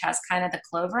aquaria, which has kind of the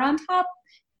clover on top,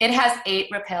 it has 8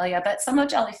 Rhopalia, but some of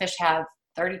jellyfish have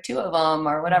 32 of them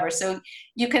or whatever. So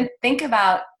you can think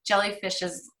about jellyfish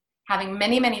as having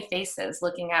many, many faces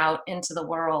looking out into the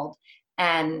world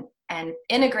and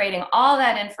integrating all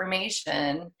that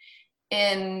information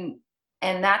in,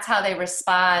 and that's how they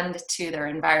respond to their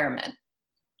environment.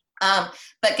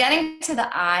 But getting to the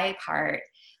eye part,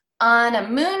 on a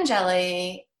moon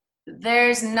jelly,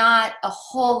 there's not a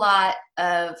whole lot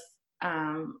of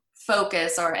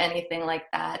focus or anything like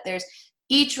that.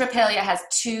 Each Rhopalia has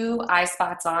 2 eye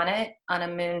spots on it on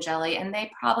a moon jelly, and they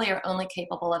probably are only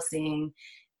capable of seeing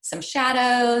some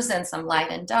shadows and some light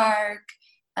and dark.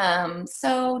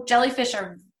 So jellyfish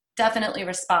definitely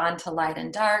respond to light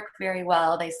and dark very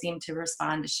well. They seem to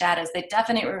respond to shadows. They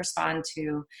definitely respond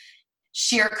to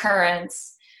shear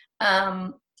currents.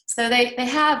 So they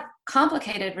have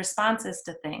complicated responses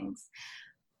to things.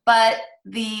 But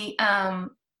the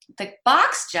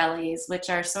box jellies, which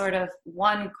are sort of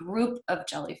one group of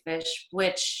jellyfish,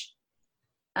 which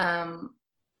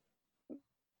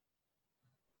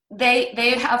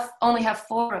they only have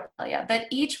 4 Rhopalia, but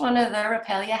each one of the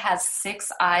Rhopalia has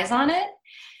 6 eyes on it.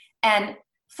 And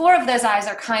 4 of those eyes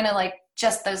are kind of like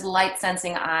just those light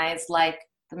sensing eyes, like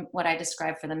what I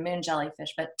described for the moon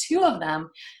jellyfish. But 2 of them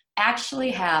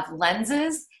actually have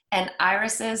lenses and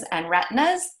irises and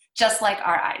retinas, just like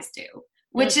our eyes do,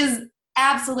 which is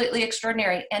absolutely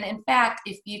extraordinary. And in fact,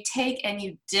 if you take and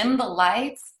you dim the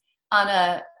lights on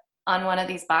one of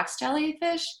these box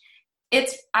jellyfish,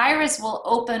 its iris will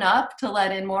open up to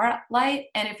let in more light.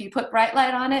 And if you put bright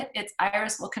light on it, its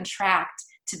iris will contract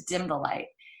to dim the light.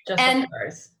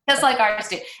 Just like ours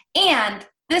do. And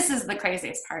this is the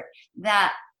craziest part,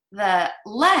 that the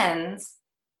lens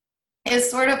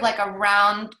is sort of like a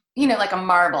round, like a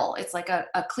marble. It's like a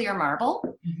clear marble.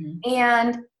 Mm-hmm.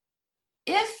 And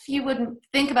if you would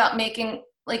think about making,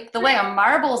 like the way a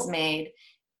marble's made,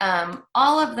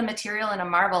 all of the material in a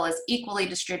marble is equally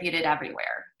distributed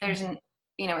everywhere. There's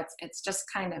it's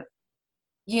just kind of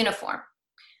uniform.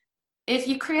 If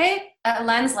you create a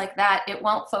lens like that, it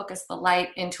won't focus the light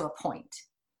into a point.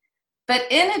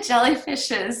 But in the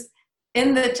jellyfish's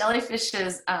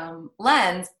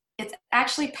lens, it's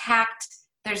actually packed.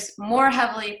 There's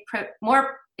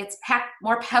it's packed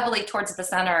more heavily towards the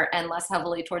center and less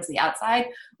heavily towards the outside,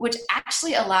 which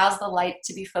actually allows the light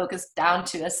to be focused down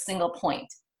to a single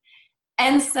point.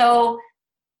 And so,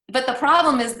 but the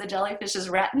problem is the jellyfish's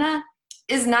retina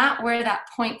is not where that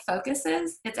point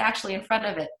focuses. It's actually in front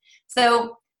of it.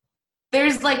 So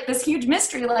there's like this huge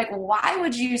mystery, like why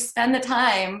would you spend the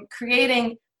time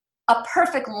creating a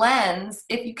perfect lens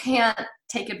if you can't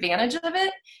take advantage of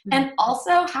it? Mm-hmm. And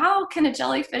also, how can a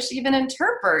jellyfish even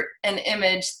interpret an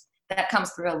image that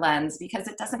comes through a lens because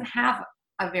it doesn't have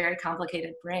a very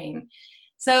complicated brain.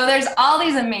 So there's all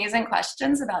these amazing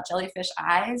questions about jellyfish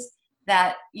eyes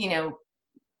that,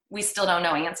 we still don't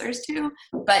know answers to,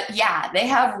 but yeah, they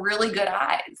have really good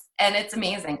eyes and it's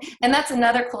amazing. And that's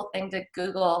another cool thing to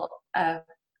Google. I'll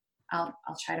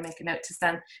try to make a note to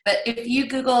send, but if you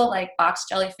Google like box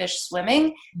jellyfish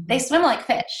swimming, they swim like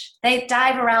fish. They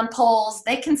dive around poles.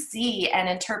 They can see and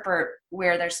interpret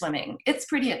where they're swimming. It's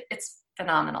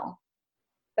phenomenal.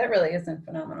 That really isn't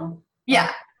phenomenal.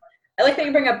 Yeah. I like that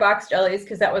you bring up box jellies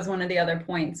because that was one of the other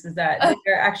points is that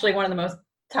they're actually one of the most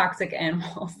toxic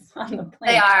animals on the planet.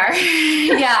 They are.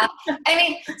 Yeah. I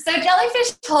mean, so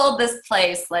jellyfish hold this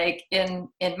place like in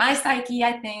my psyche,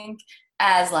 I think,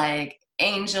 as like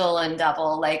angel and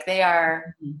double. Like they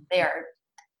are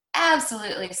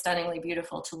absolutely stunningly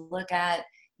beautiful to look at.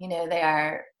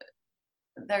 They're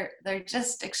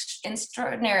just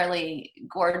extraordinarily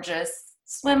gorgeous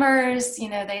swimmers.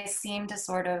 They seem to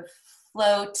sort of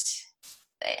float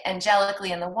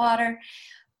angelically in the water,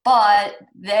 but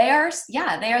they are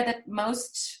the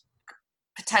most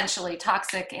potentially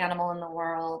toxic animal in the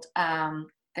world.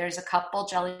 There's a couple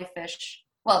jellyfish.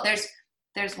 Well,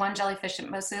 there's one jellyfish that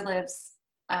mostly lives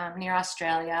near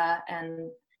Australia and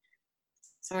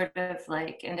sort of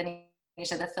like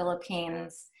Indonesia, the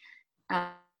Philippines.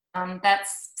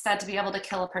 That's said to be able to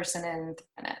kill a person in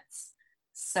 3 minutes.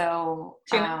 So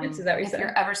 2 minutes, is that what you if said?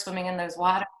 you're ever swimming in those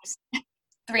waters,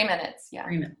 3 minutes, yeah.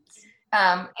 3 minutes.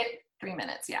 3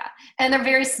 minutes, yeah. And they're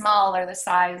very small. They're the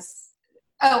size.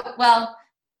 Oh, well,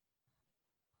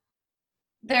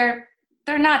 they're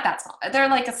not that small. They're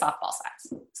like a softball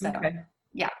size. So, okay.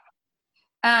 Yeah.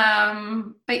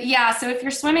 But yeah, so if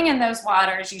you're swimming in those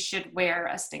waters, you should wear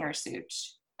a stinger suit.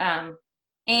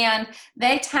 And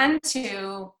they tend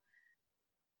to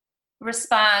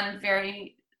respond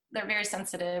they're very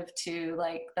sensitive to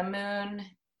like the moon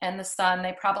and the sun.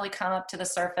 They probably come up to the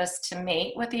surface to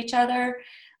mate with each other.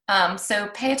 So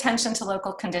pay attention to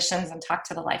local conditions and talk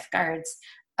to the lifeguards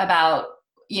about,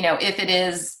 if it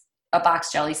is a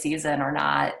box jelly season or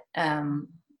not.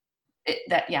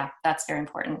 That's very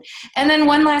important. And then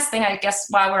one last thing, I guess,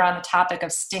 while we're on the topic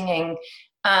of stinging,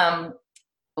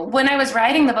 when I was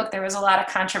writing the book, there was a lot of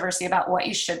controversy about what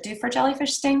you should do for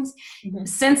jellyfish stings. Mm-hmm.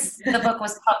 Since the book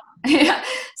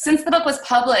was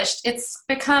published, it's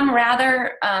become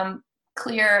rather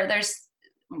clear. There's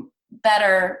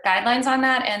better guidelines on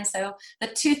that. And so the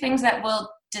two things that will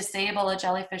disable a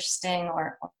jellyfish sting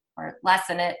or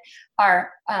lessen it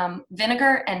are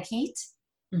vinegar and heat.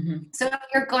 Mm-hmm. So if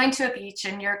you're going to a beach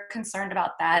and you're concerned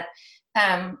about that,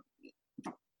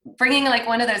 bringing like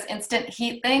one of those instant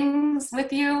heat things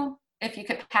with you, if you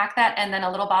could pack that, and then a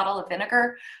little bottle of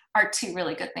vinegar are two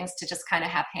really good things to just kind of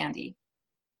have handy.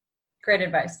 Great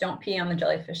advice. Don't pee on the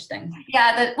jellyfish sting.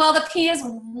 Yeah, the pee is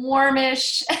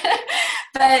warmish,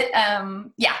 but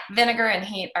vinegar and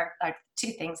heat are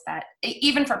two things that,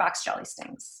 even for box jelly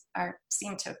stings,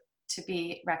 seem to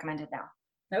be recommended now.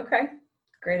 Okay,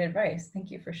 great advice. Thank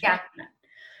you for sharing that.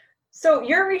 So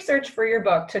your research for your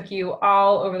book took you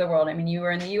all over the world. I mean, you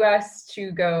were in the U.S.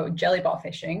 to go jelly ball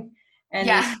fishing, and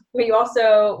but you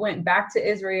also went back to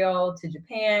Israel, to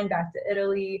Japan, back to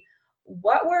Italy.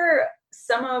 What were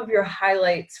some of your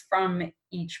highlights from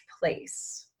each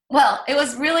place? Well, it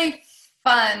was really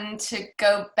fun to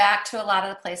go back to a lot of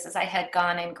the places I had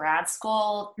gone in grad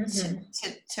school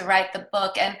to write the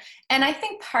book. And I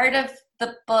think part of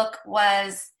the book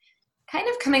was kind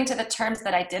of coming to the terms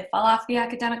that I did fall off the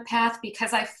academic path,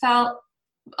 because I felt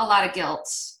a lot of guilt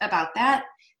about that.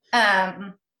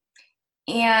 And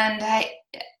I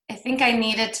think I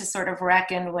needed to sort of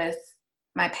reckon with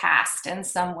my past in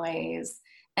some ways.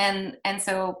 And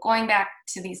so going back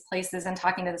to these places and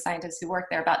talking to the scientists who work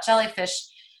there about jellyfish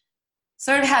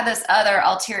sort of had this other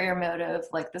ulterior motive,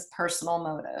 like this personal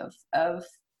motive of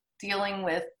dealing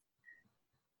with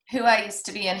who I used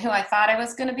to be and who I thought I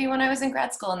was going to be when I was in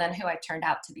grad school, and then who I turned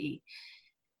out to be.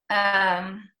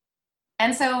 And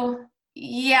so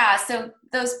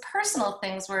those personal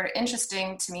things were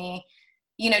interesting to me,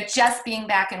 just being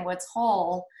back in Woods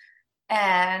Hole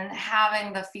and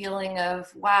having the feeling of,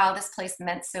 wow, this place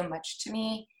meant so much to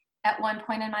me at one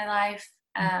point in my life,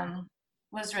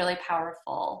 was really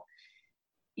powerful.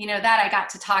 That I got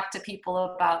to talk to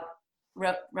people about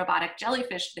robotic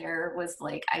jellyfish there was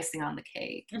like icing on the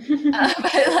cake.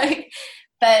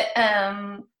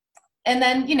 And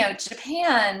then,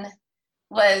 Japan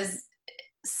was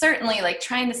certainly like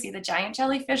trying to see the giant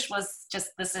jellyfish was just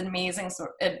this amazing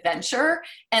sort of adventure.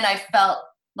 And I felt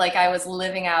like I was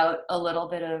living out a little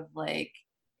bit of like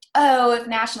oh, if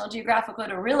National Geographic would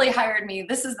have really hired me,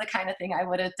 this is the kind of thing I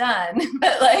would have done.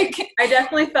 But like, I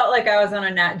definitely felt like I was on a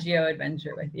Nat Geo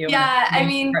adventure with you. Yeah, I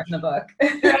mean, in the book.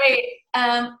 Right.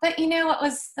 But you know, what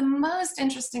was the most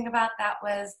interesting about that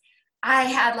was I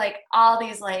had like all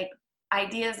these like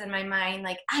ideas in my mind,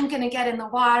 like I'm going to get in the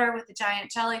water with the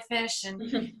giant jellyfish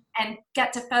and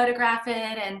get to photograph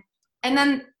it. And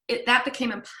then that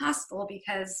became impossible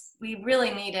because we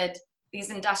really needed these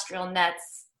industrial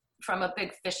nets from a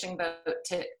big fishing boat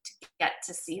to get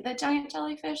to see the giant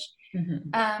jellyfish.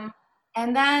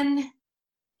 And then,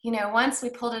 you know, once we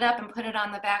pulled it up and put it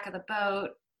on the back of the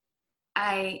boat,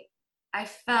 I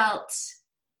felt,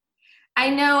 I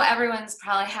know everyone's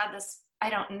probably had this, I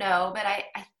don't know, but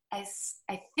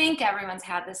I think everyone's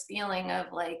had this feeling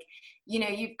of like, you know,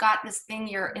 you've got this thing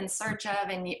you're in search of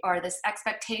or this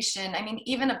expectation. I mean,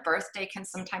 even a birthday can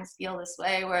sometimes feel this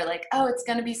way where like, oh, it's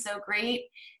going to be so great.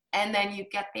 And then you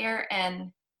get there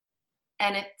and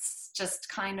it's just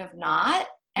kind of not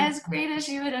as great as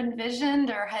you had envisioned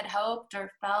or had hoped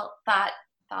or thought.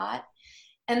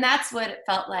 And that's what it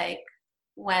felt like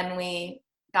when we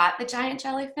got the giant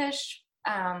jellyfish.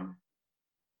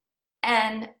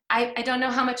 And I don't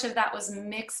know how much of that was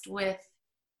mixed with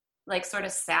like sort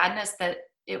of sadness that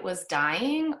it was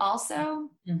dying also.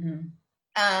 You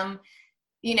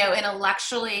know,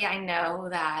 intellectually, I know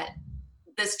that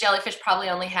this jellyfish probably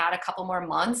only had a couple more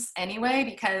months anyway,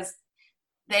 because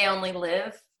they only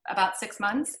live about 6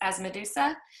 months as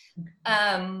Medusa.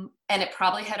 And it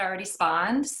probably had already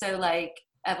spawned. So like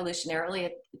evolutionarily,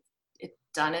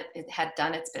 it had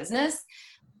done its business,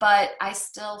 but I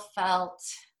still felt,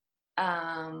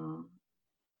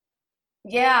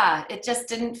 it just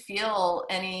didn't feel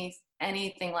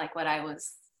anything like what I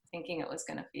was thinking it was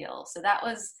going to feel. So that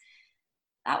was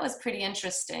pretty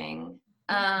interesting.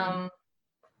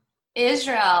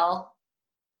 Israel,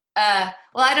 well,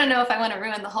 I don't know if I want to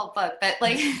ruin the whole book, but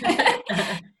like,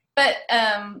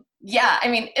 I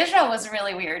mean, Israel was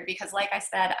really weird because like I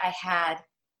said, I had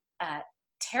a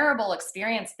terrible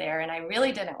experience there and I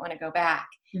really didn't want to go back.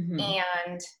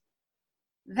 And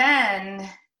then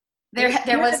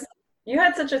you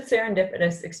had such a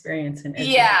serendipitous experience in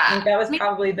Israel. Yeah. I think that was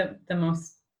probably the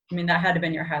most, I mean, that had to have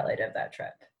been your highlight of that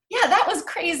trip. Yeah, that was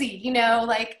crazy. You know,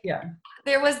 like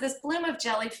there was this bloom of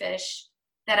jellyfish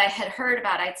that I had heard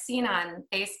about. I'd seen on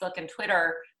Facebook and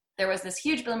Twitter. There was this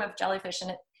huge bloom of jellyfish,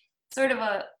 and it's sort of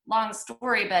a long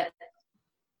story, but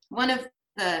one of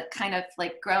the kind of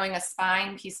like growing a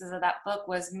spine pieces of that book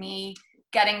was me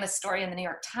getting the story in the New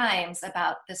York Times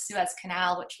about the Suez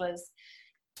Canal, which was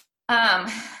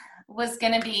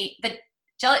going to be the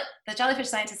jellyfish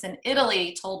scientists in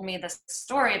Italy told me this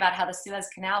story about how the Suez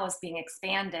Canal was being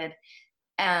expanded,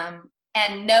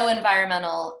 and no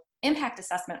environmental impact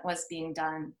assessment was being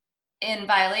done in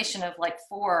violation of like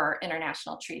 4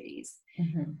 international treaties.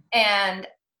 And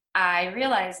I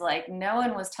realized like no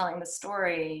one was telling the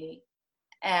story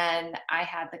and I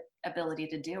had the ability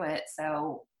to do it.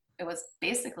 So it was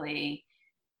basically,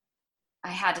 I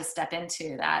had to step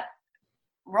into that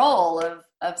role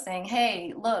of saying,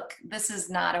 hey, look, this is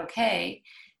not okay.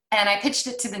 And I pitched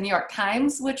it to the New York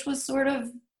Times, which was sort of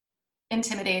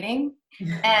intimidating.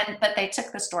 But they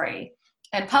took the story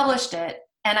and published it.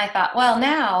 And I thought, well,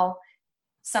 now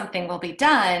something will be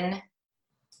done.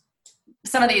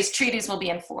 Some of these treaties will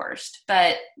be enforced,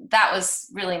 but that was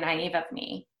really naive of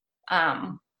me.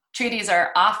 Treaties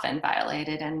are often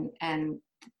violated, and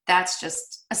that's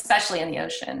just, especially in the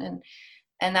ocean.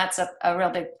 And that's a real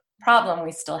big problem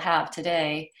we still have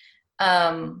today.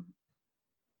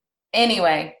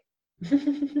 Anyway,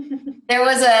 there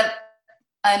was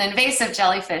an invasive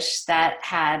jellyfish that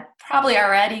had probably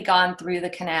already gone through the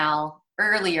canal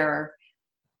earlier,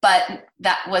 but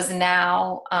that was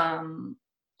now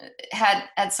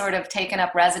had sort of taken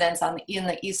up residence in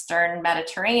the Eastern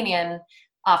Mediterranean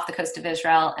off the coast of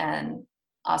Israel and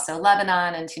also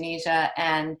Lebanon and Tunisia.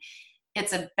 And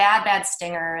it's a bad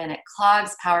stinger, and it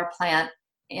clogs power plant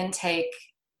intake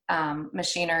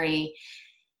machinery.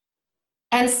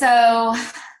 And so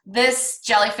this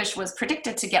jellyfish was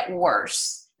predicted to get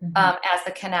worse as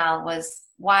the canal was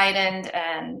widened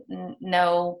and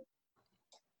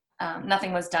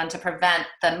nothing was done to prevent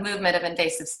the movement of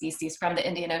invasive species from the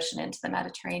Indian Ocean into the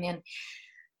Mediterranean.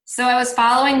 So I was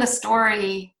following the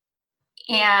story,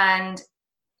 and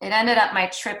it ended up my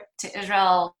trip to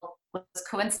Israel was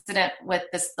coincident with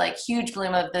this like huge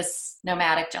bloom of this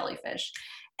nomadic jellyfish.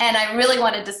 And I really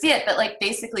wanted to see it, but like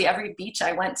basically every beach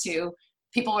I went to,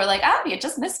 people were like, oh, you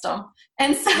just missed them.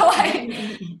 And so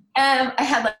I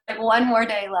had like one more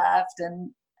day left.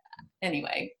 And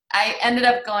anyway, I ended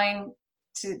up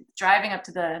driving up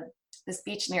to this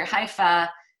beach near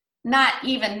Haifa not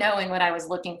even knowing what I was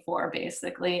looking for,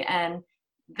 basically. And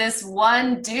this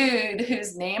one dude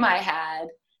whose name I had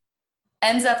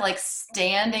ends up like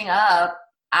standing up,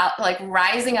 out, like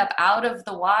rising up out of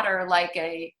the water, like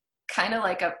a kind of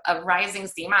like a rising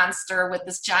sea monster with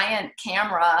this giant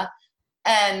camera.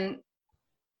 And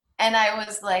I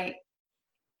was like,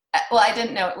 well, I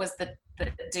didn't know it was the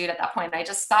dude at that point. I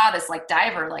just saw this like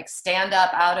diver like stand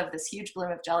up out of this huge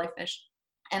bloom of jellyfish.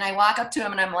 And I walk up to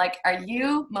him and I'm like, "Are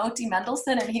you Moti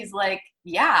Mendelsohn?" And he's like,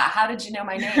 "Yeah, how did you know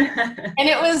my name?" And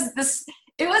it was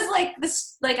like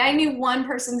this, like I knew one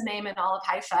person's name in all of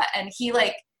Haifa, and he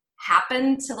like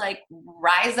happened to like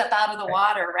rise up out of the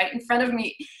water right in front of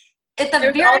me. At the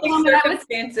There's very all these moment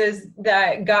circumstances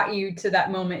that got you to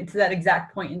that moment, to that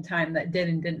exact point in time that did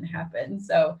and didn't happen.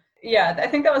 So yeah, I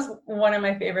think that was one of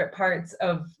my favorite parts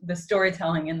of the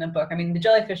storytelling in the book. I mean, the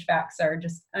jellyfish facts are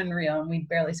just unreal, and we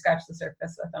barely scratched the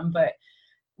surface with them, but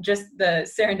just the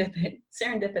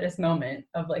serendipitous moment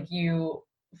of like you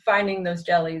finding those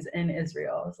jellies in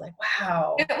Israel. I was like,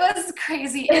 wow. It was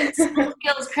crazy. It still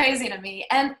feels crazy to me.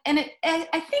 And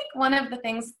I think one of the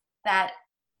things that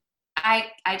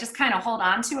I just kind of hold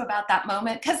on to about that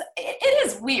moment, because it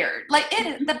is weird. Like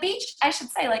the beach, I should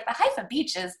say, like the Haifa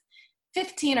beach is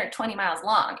 15 or 20 miles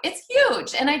long. It's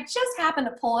huge. And I just happened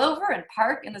to pull over and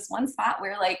park in this one spot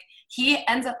where like he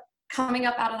ends up coming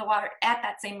up out of the water at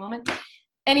that same moment.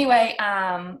 Anyway,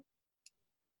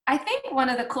 I think one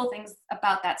of the cool things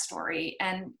about that story,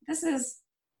 and this is,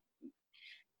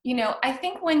 you know, I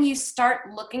think when you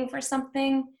start looking for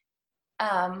something,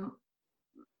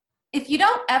 if you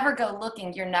don't ever go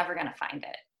looking, you're never going to find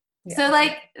it. Yeah. So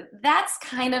like, that's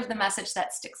kind of the message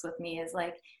that sticks with me, is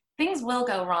like, things will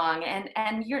go wrong. And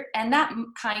that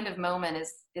kind of moment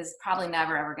is probably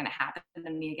never ever going to happen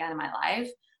to me again in my life.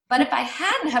 But if I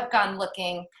hadn't have gone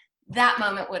looking, that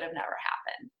moment would have never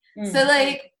happened. Mm-hmm. So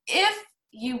like, if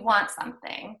you want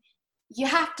something, you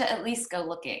have to at least go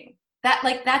looking.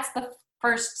 That's the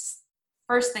first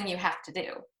thing you have to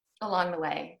do along the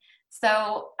way.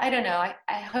 So I don't know.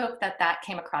 I hope that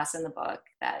came across in the book.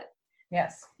 That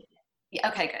yes. Yeah,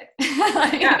 okay,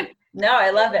 good. Yeah. No, I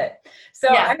love it.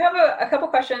 So yeah. I have a couple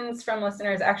questions from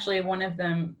listeners. Actually, one of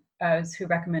them is who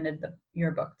recommended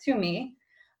your book to me.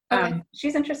 Okay.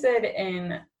 She's interested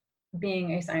in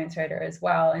being a science writer as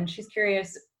well, and she's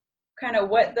curious kind of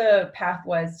what the path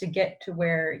was to get to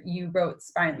where you wrote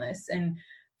Spineless. And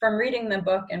from reading the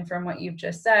book and from what you've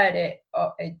just said, it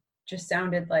just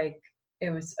sounded like it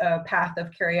was a path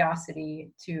of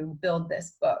curiosity to build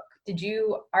this book. Did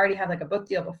you already have like a book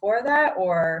deal before that,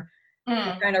 or you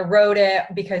kind of wrote it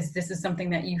because this is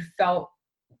something that you felt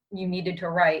you needed to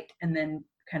write and then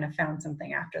kind of found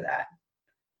something after that?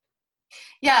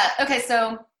 Yeah. Okay.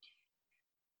 So,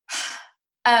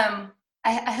 I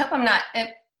hope I'm not,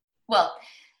 well,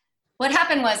 what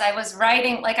happened was I was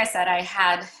writing, like I said, I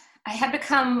had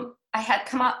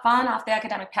fallen off the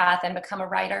academic path and become a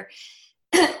writer.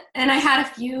 And I had a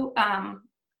few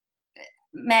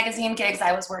magazine gigs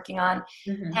I was working on.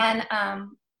 Mm-hmm. And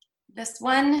this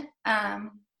one,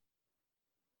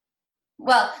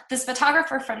 this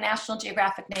photographer from National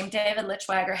Geographic named David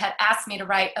Lichwager had asked me to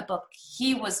write a book.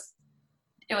 It was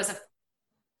a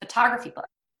photography book.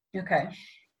 Okay.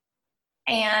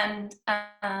 And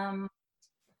I've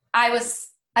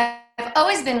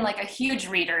always been like a huge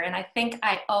reader, and I think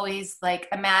I always like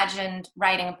imagined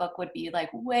writing a book would be like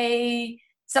way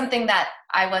something that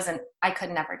I could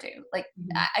never do. Like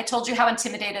mm-hmm. I told you how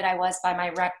intimidated I was by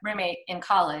my roommate in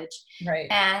college. Right.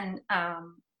 And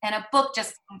a book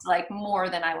just seemed like more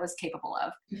than I was capable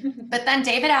of. But then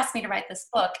David asked me to write this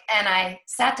book, and I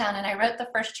sat down and I wrote the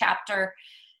first chapter,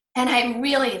 and I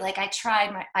really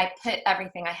I put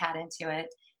everything I had into it,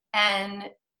 and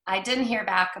I didn't hear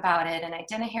back about it, and I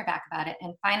didn't hear back about it.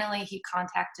 And finally his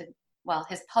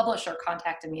publisher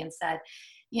contacted me and said,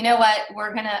 "You know what,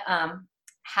 we're going to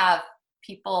have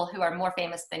people who are more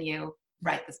famous than you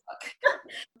write this book."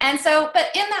 And so, but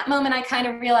in that moment, I kind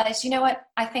of realized, you know what,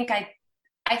 I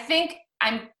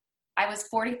was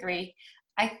 43.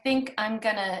 I think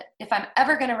if I'm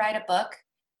ever going to write a book,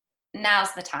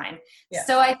 now's the time. Yeah.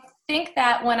 So I think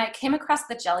that when I came across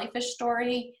the jellyfish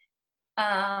story,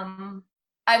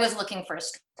 I was looking for a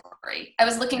story. I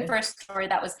was looking for a story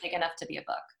that was big enough to be a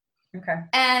book. Okay.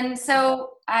 And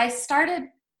so I started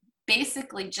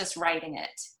basically just writing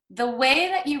it. The way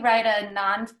that you write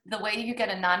the way you get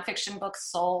a nonfiction book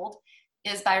sold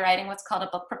is by writing what's called a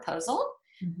book proposal.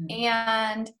 Mm-hmm.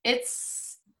 And it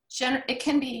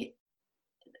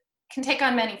can take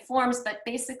on many forms, but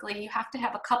basically you have to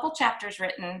have a couple chapters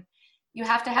written. You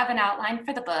have to have an outline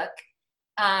for the book.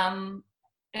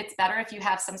 It's better if you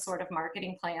have some sort of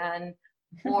marketing plan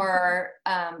or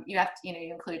you have to,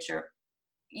 you include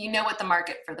what the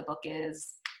market for the book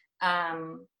is.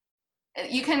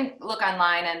 You can look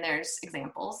online and there's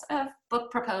examples of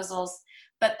book proposals,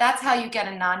 but that's how you get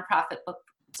a nonprofit book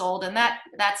sold. And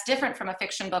that's different from a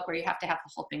fiction book where you have to have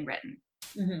the whole thing written.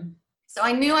 Mm-hmm. So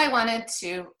I knew I wanted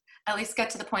to at least get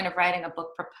to the point of writing a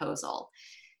book proposal.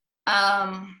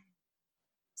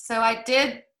 So I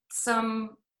did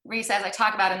some research, as I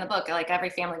talk about in the book, like every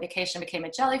family vacation became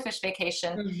a jellyfish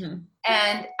vacation. Mm-hmm.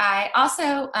 And I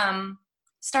also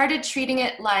started treating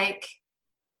it like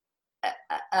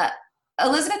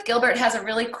Elizabeth Gilbert has a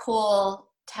really cool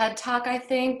TED Talk, I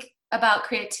think, about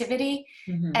creativity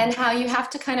mm-hmm. and how you have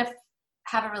to kind of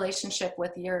have a relationship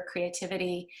with your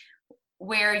creativity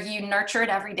where you nurture it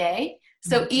every day.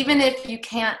 So mm-hmm. even if you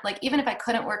can't, like, even if I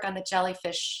couldn't work on the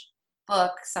jellyfish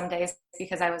book some days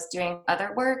because I was doing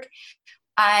other work,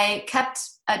 I kept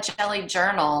a jelly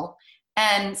journal.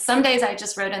 And some days I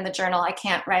just wrote in the journal, I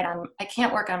can't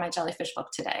work on my jellyfish book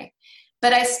today.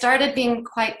 But I started being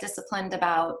quite disciplined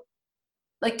about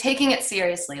like taking it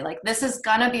seriously. Like, this is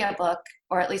gonna be a book,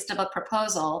 or at least a book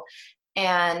proposal,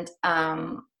 and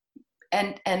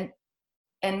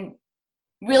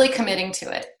really committing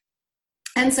to it.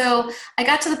 And so I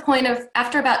got to the point of,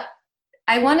 after about,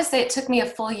 I want to say it took me a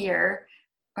full year,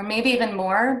 or maybe even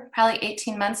more, probably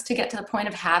 18 months to get to the point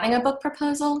of having a book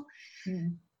proposal.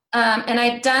 Mm. And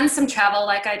I'd done some travel,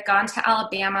 like I'd gone to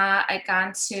Alabama, I'd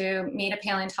gone to meet a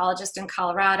paleontologist in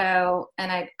Colorado, and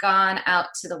I'd gone out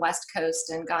to the West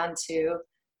Coast and gone to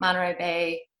Monterey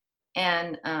Bay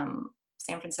and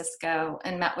San Francisco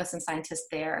and met with some scientists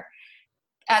there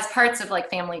as parts of like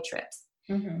family trips.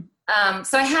 Mm-hmm.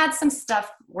 So I had some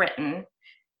stuff written,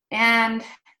 and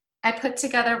I put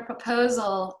together a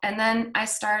proposal, and then I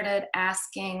started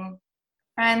asking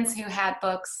friends who had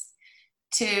books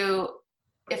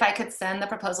if I could send the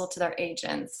proposal to their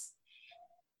agents.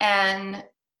 And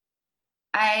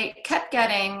I kept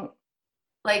getting,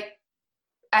 like,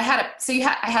 I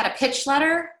had a pitch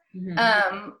letter,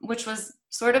 mm-hmm. Which was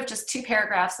sort of just 2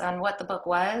 paragraphs on what the book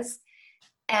was.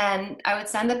 And I would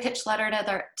send the pitch letter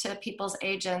to people's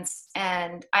agents.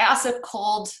 And I also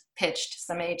cold pitched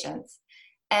some agents.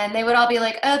 And they would all be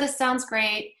like, oh, this sounds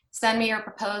great. Send me your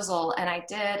proposal. And I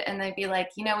did. And they'd be like,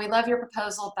 we love your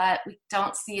proposal, but we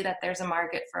don't see that there's a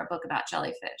market for a book about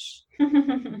jellyfish.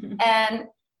 and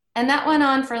that went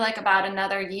on for like about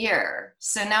another year.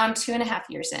 So now I'm 2.5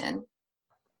 years in.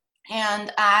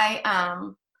 And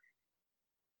I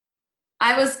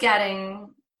was getting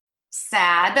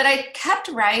sad, but I kept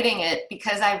writing it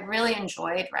because I really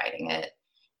enjoyed writing it.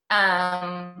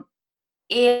 And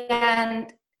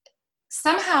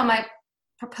somehow my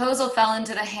proposal fell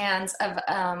into the hands of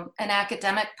an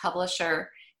academic publisher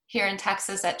here in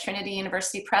Texas at Trinity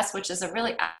University Press, which is a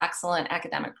really excellent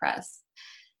academic press.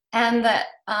 And the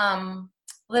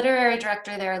literary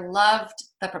director there loved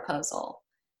the proposal.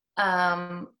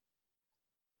 And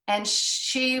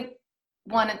she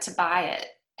wanted to buy it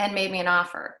and made me an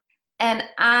offer. And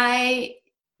I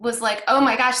was like, oh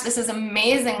my gosh, this is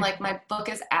amazing. Like, my book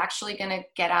is actually going to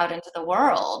get out into the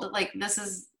world. Like, this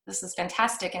is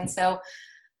fantastic. And so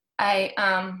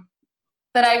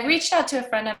but I reached out to a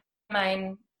friend of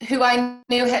mine who I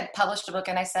knew had published a book,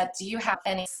 and I said, do you have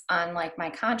any on like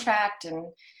my contract? And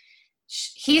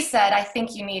he said, I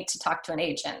think you need to talk to an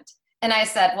agent. And I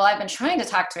said, well, I've been trying to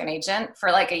talk to an agent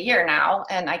for like a year now,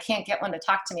 and I can't get one to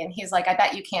talk to me. And he's like, I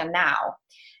bet you can now.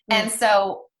 Mm-hmm. And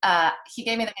so he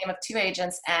gave me the name of 2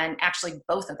 agents, and actually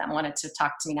both of them wanted to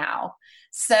talk to me now.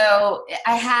 So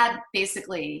I had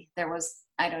basically, there was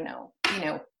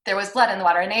blood in the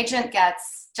water. An agent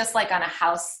gets, just like on a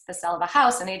house, the sale of a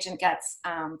house, an agent gets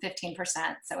 15%.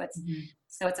 So it's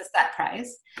a set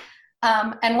price.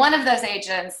 And one of those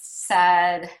agents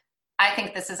said, I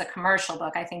think this is a commercial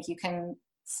book. I think you can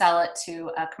sell it to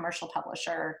a commercial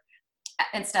publisher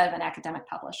instead of an academic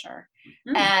publisher.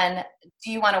 Mm. And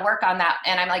do you want to work on that?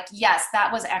 And I'm like, yes,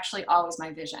 that was actually always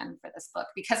my vision for this book,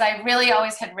 because I really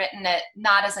always had written it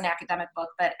not as an academic book,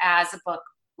 but as a book,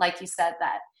 like you said,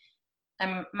 that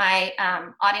my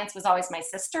audience was always my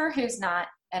sister, who's not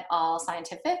at all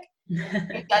scientific.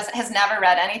 Has never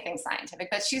read anything scientific,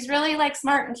 but she's really like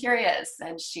smart and curious,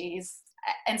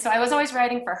 and so I was always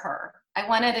writing for her. I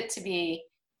wanted it to be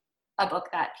a book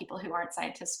that people who aren't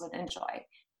scientists would enjoy.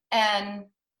 And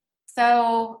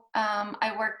so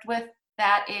I worked with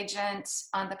that agent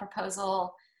on the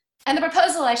proposal, and the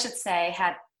proposal, I should say,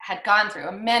 had gone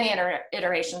through many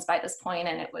iterations by this point,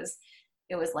 and it was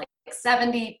like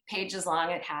 70 pages long.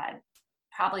 It had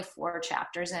probably 4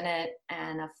 chapters in it,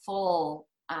 and a full,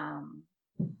 a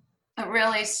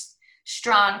really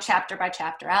strong chapter by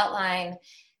chapter outline.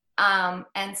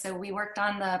 And so we worked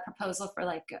on the proposal for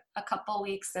like a couple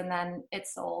weeks, and then it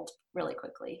sold really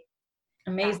quickly.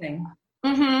 Amazing.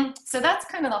 So that's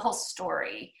kind of the whole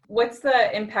story. What's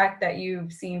the impact that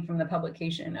you've seen from the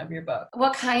publication of your book?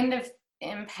 What kind of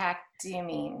impact do you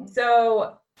mean?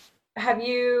 So have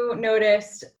you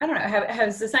noticed, I don't know,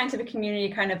 has the scientific community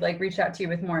kind of like reached out to you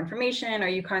with more information?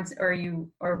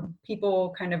 Or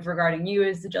people kind of regarding you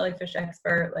as the jellyfish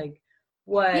expert? Like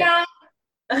what? Yeah.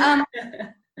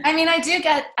 I mean, I do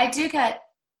get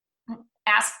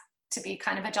asked to be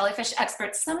kind of a jellyfish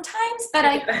expert sometimes, but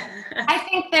I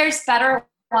think there's better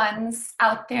ones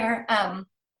out there.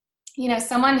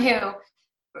 Someone who,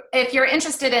 if you're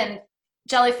interested in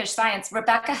jellyfish science,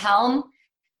 Rebecca Helm,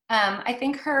 I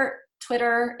think her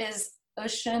Twitter is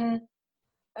Open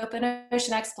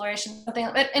Ocean Exploration, something.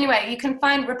 But anyway, you can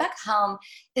find Rebecca Helm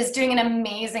is doing an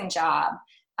amazing job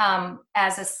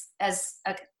as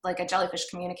a jellyfish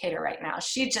communicator right now.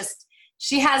 She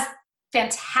has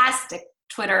fantastic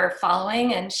Twitter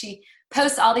following, and she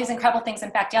posts all these incredible things.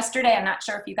 In fact, yesterday, I'm not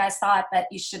sure if you guys saw it, but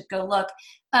you should go look.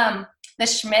 The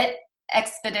Schmidt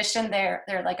expedition,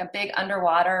 they're like a big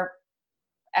underwater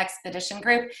expedition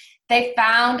group. They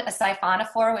found a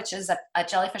siphonophore, which is a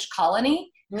jellyfish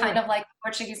colony, kind of like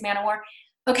Portuguese man of war.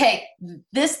 Okay,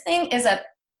 this thing is a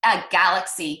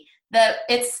galaxy.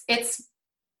 It's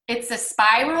a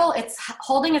spiral. It's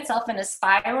holding itself in a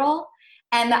spiral,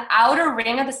 and the outer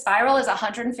ring of the spiral is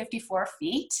 154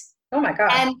 feet. Oh my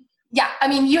God. And yeah, I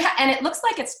mean, and it looks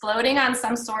like it's floating on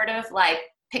some sort of like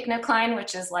pycnocline,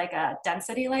 which is like a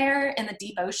density layer in the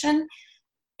deep ocean.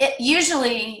 It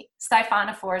usually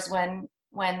siphonophores,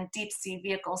 when deep sea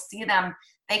vehicles see them,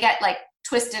 they get like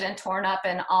twisted and torn up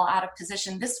and all out of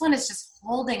position. This one is just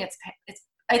holding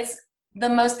it's the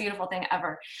most beautiful thing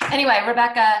ever. Anyway,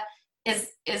 Rebecca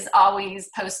is always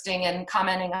posting and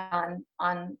commenting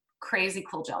on crazy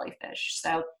cool jellyfish.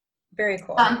 So very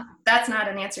cool. That's not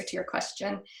an answer to your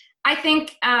question. I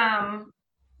think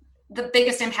the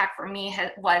biggest impact for me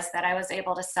was that I was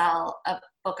able to sell a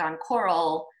book on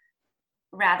coral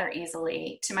rather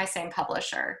easily to my same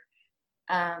publisher,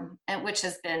 and which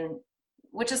is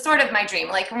sort of my dream.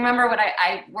 Like, remember when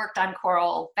I worked on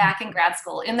coral back in grad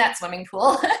school in that swimming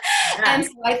pool. And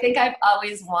so I think I've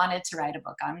always wanted to write a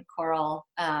book on coral.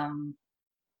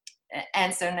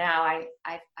 And so now I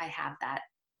have that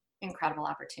incredible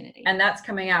opportunity. And that's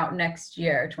coming out next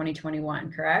year,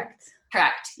 2021, correct?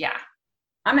 Correct. Yeah.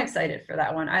 I'm excited for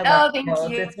that one. I love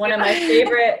corals. It's one of my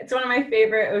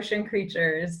favorite ocean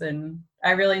creatures, and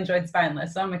I really enjoyed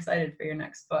Spineless, so I'm excited for your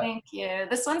next book. Thank you.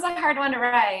 This one's a hard one to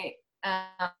write.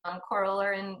 Coral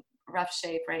are in rough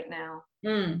shape right now.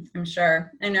 I'm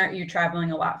sure. And aren't you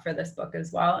traveling a lot for this book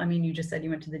as well? I mean, you just said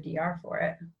you went to the DR for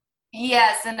it.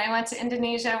 Yes, and I went to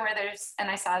Indonesia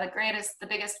and I saw the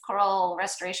biggest coral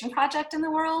restoration project in the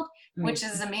world, which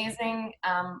is amazing.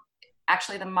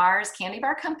 Actually, the Mars Candy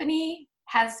Bar Company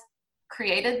has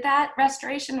created that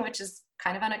restoration, which is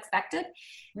kind of unexpected.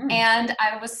 And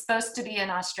I was supposed to be in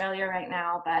Australia right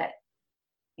now, but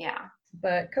yeah.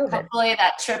 But COVID. Hopefully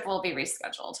that trip will be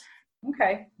rescheduled.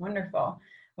 Okay, wonderful.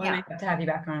 Well, I have to have you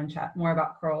back on and chat more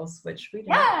about corals, which we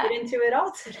didn't get into at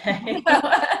all today.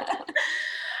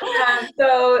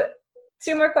 So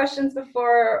 2 more questions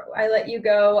before I let you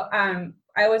go.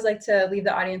 I always like to leave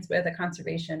the audience with a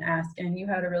conservation ask, and you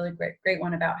had a really great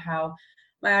one about how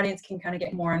my audience can kind of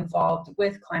get more involved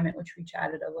with climate, which we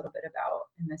chatted a little bit about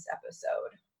in this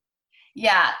episode.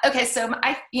 Yeah. Okay. So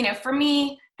for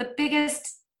me,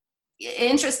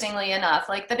 interestingly enough,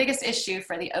 like the biggest issue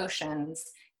for the oceans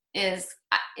is,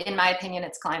 in my opinion,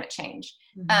 it's climate change.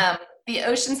 The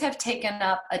oceans have taken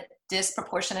up a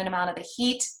disproportionate amount of the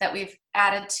heat that we've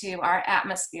added to our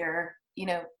atmosphere,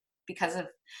 because of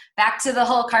back to the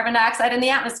whole carbon dioxide in the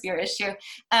atmosphere issue.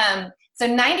 So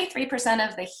 93%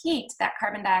 of the heat that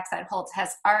carbon dioxide holds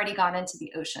has already gone into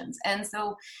the oceans. And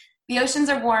so the oceans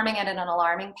are warming at an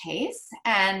alarming pace,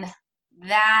 and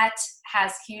that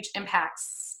has huge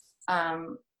impacts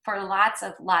for lots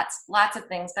of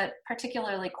things, but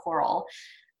particularly coral,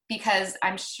 because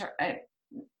I'm sure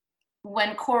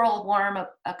when coral warm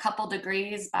a couple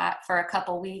degrees for a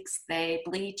couple weeks, they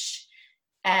bleach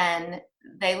and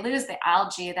they lose the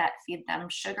algae that feed them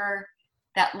sugar,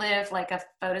 that live like a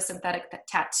photosynthetic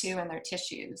tattoo in their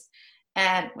tissues.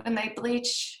 And when they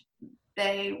bleach,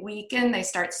 they weaken, they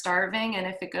start starving, and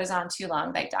if it goes on too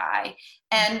long, they die.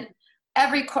 And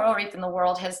every coral reef in the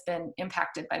world has been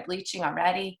impacted by bleaching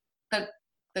already.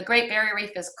 The Great Barrier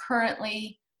Reef is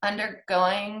currently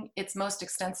undergoing its most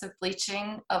extensive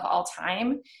bleaching of all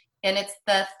time, and it's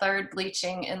the 3rd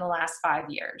bleaching in the last 5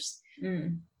 years.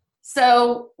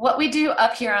 So what we do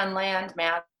up here on land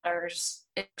matters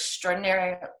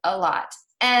extraordinary a lot.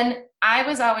 And I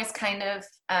was always kind of,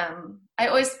 I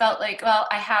always felt like, well,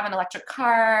 I have an electric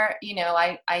car,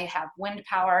 I have wind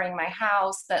power in my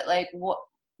house, but like,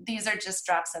 these are just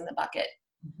drops in the bucket.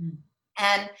 Mm-hmm.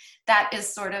 And that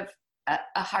is sort of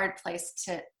a hard place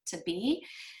to be.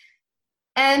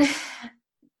 And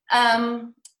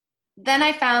then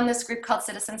I found this group called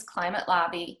Citizens Climate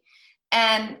Lobby,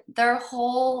 and their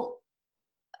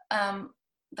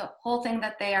the whole thing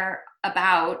that they are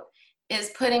about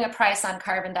is putting a price on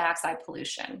carbon dioxide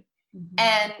pollution. Mm-hmm.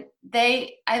 And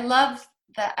I love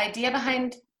the idea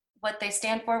behind what they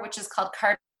stand for, which is called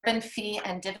carbon fee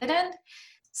and dividend.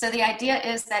 So the idea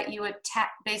is that you would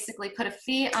basically put a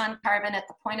fee on carbon at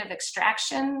the point of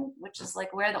extraction, which is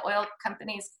like where the oil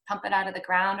companies pump it out of the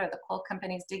ground or the coal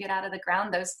companies dig it out of the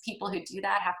ground. Those people who do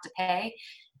that have to pay.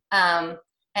 And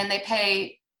they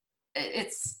pay,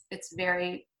 it's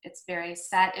very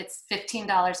set. It's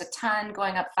 $15 a ton,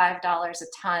 going up $5 a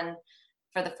ton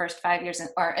for the first 5 years,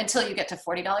 or until you get to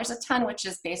 $40 a ton, which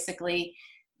is basically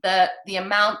the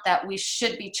amount that we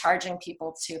should be charging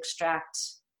people to extract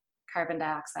carbon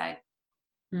dioxide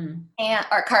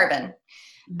or carbon.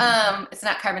 Mm-hmm. It's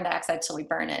not carbon dioxide till we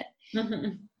burn it.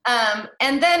 Mm-hmm.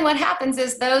 And then what happens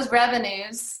is those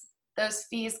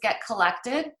fees get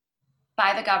collected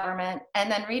by the government and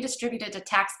then redistributed to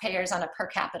taxpayers on a per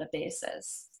capita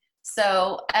basis.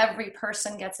 So every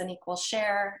person gets an equal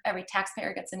share, every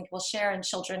taxpayer gets an equal share, and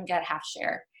children get half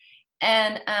share.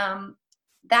 And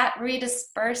that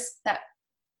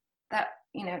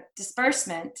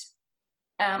disbursement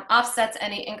offsets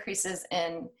any increases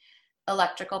in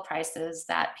electrical prices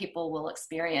that people will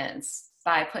experience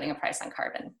by putting a price on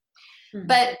carbon. Mm-hmm.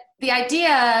 But the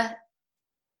idea,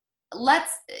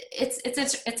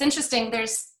 it's interesting.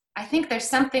 I think there's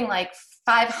something like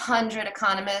 500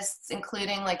 economists,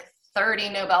 including like 30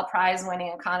 Nobel Prize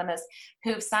winning economists,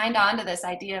 who've signed on to this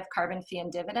idea of carbon fee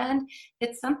and dividend.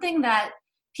 It's something that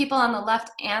people on the left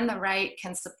and the right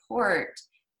can support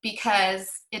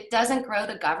because it doesn't grow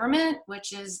the government,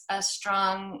 which is a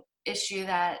strong issue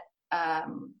that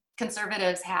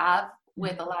conservatives have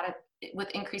with with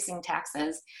increasing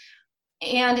taxes.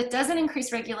 And it doesn't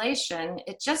increase regulation.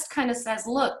 It just kind of says,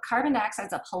 look, carbon dioxide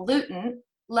is a pollutant.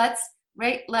 Let's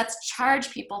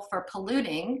charge people for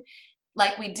polluting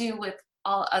like we do with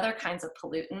all other kinds of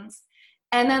pollutants,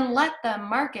 and then let the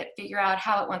market figure out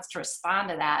how it wants to respond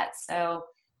to that. So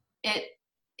it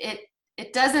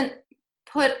doesn't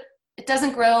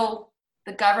grow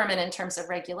the government in terms of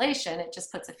regulation. It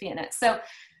just puts a fee in it. So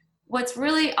what's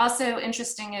really also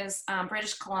interesting is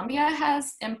British Columbia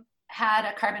has had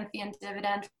a carbon fee and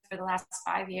dividend for the last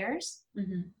 5 years.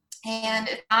 Mm-hmm. And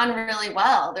it's gone really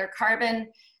well. Their carbon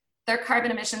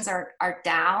emissions are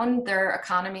down. Their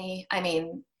economy,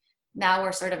 now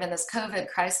we're sort of in this COVID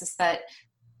crisis, but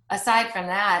aside from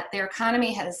that, their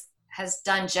economy has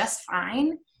done just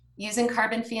fine using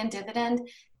carbon fee and dividend.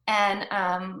 And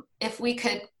if we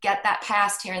could get that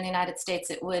passed here in the United States,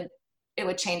 it would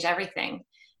change everything.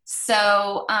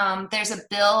 So there's a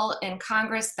bill in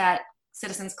Congress that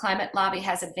Citizens Climate Lobby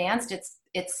has advanced.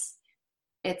 It's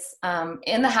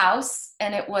in the House,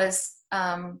 and it was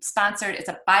sponsored. It's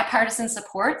a bipartisan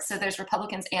support, so there's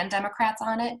Republicans and Democrats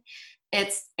on it.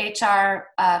 It's HR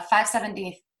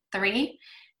 573.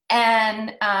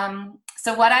 And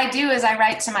so what I do is I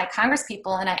write to my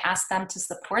congresspeople and I ask them to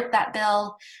support that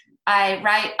bill. I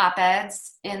write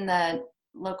op-eds in the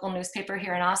local newspaper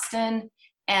here in Austin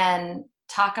and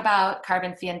talk about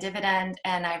carbon fee and dividend,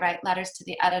 and I write letters to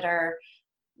the editor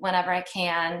whenever I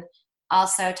can,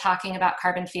 also talking about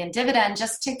carbon fee and dividend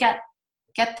just to get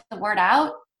the word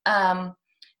out.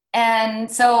 And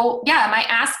so, my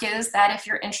ask is that if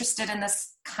you're interested in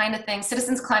this kind of thing,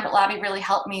 Citizens Climate Lobby really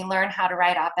helped me learn how to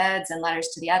write op-eds and letters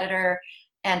to the editor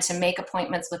and to make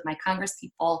appointments with my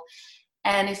congresspeople.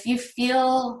 And if you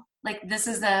feel like this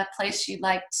is a place you'd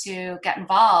like to get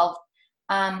involved,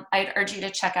 I'd urge you to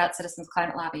check out Citizens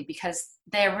Climate Lobby because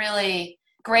they're really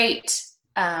great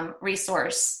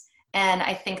resource. And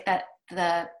I think that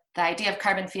the idea of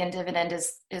carbon fee and dividend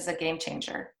is a game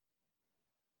changer.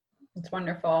 It's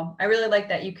wonderful. I really like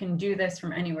that you can do this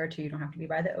from anywhere too. You don't have to be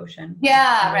by the ocean.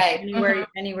 Yeah, right.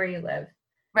 Anywhere you live.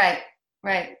 Right.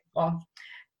 Well,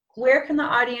 where can the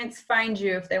audience find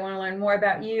you if they want to learn more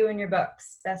about you and your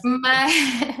books? My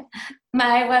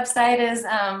website is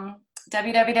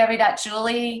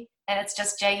www.julie, and it's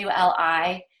just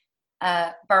JULI,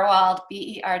 Berwald,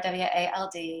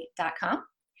 BERWALD.com.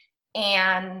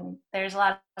 And there's a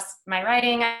lot of my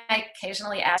writing. I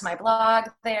occasionally add my blog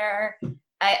there.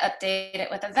 I update it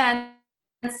with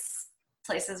events,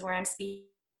 places where I'm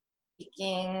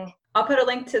speaking. I'll put a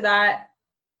link to that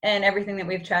and everything that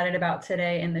we've chatted about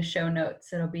today in the show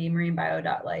notes. It'll be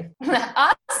marinebio.life.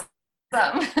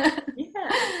 Awesome.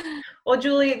 Yeah. Well,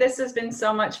 Julie, this has been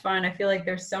so much fun. I feel like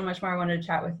there's so much more I wanted to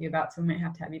chat with you about, so we might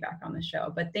have to have you back on the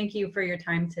show. But thank you for your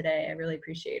time today. I really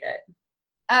appreciate it.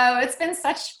 Oh, it's been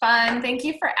such fun. Thank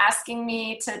you for asking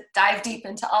me to dive deep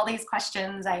into all these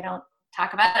questions. I don't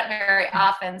talk about it very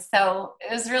often, so it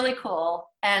was really cool.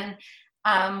 And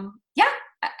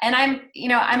and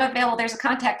I'm available. There's a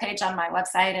contact page on my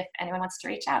website if anyone wants to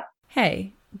reach out.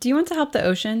 Hey, do you want to help the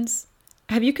oceans?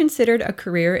 Have you considered a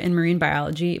career in marine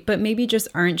biology, but maybe just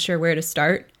aren't sure where to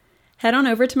start? Head on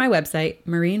over to my website,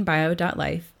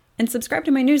 marinebio.life, and subscribe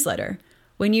to my newsletter.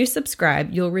 When you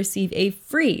subscribe, you'll receive a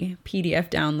free PDF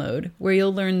download where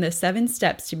you'll learn the 7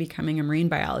 steps to becoming a marine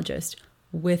biologist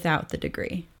without the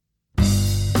degree.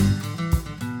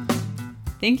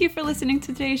 Thank you for listening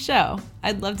to today's show.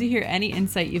 I'd love to hear any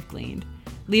insight you've gleaned.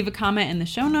 Leave a comment in the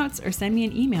show notes or send me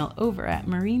an email over at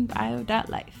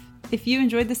marinebio.life. If you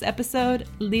enjoyed this episode,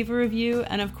 leave a review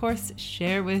and, of course,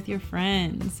 share with your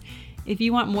friends. If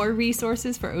you want more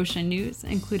resources for ocean news,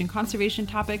 including conservation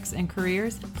topics and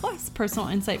careers, plus personal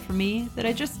insight from me that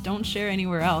I just don't share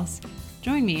anywhere else,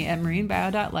 join me at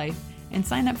marinebio.life and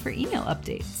sign up for email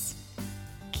updates.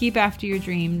 Keep after your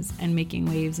dreams and making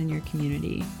waves in your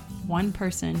community. One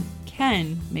person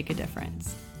can make a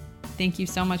difference. Thank you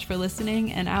so much for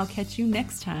listening, and I'll catch you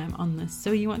next time on the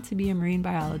So You Want to Be a Marine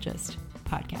Biologist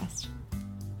podcast.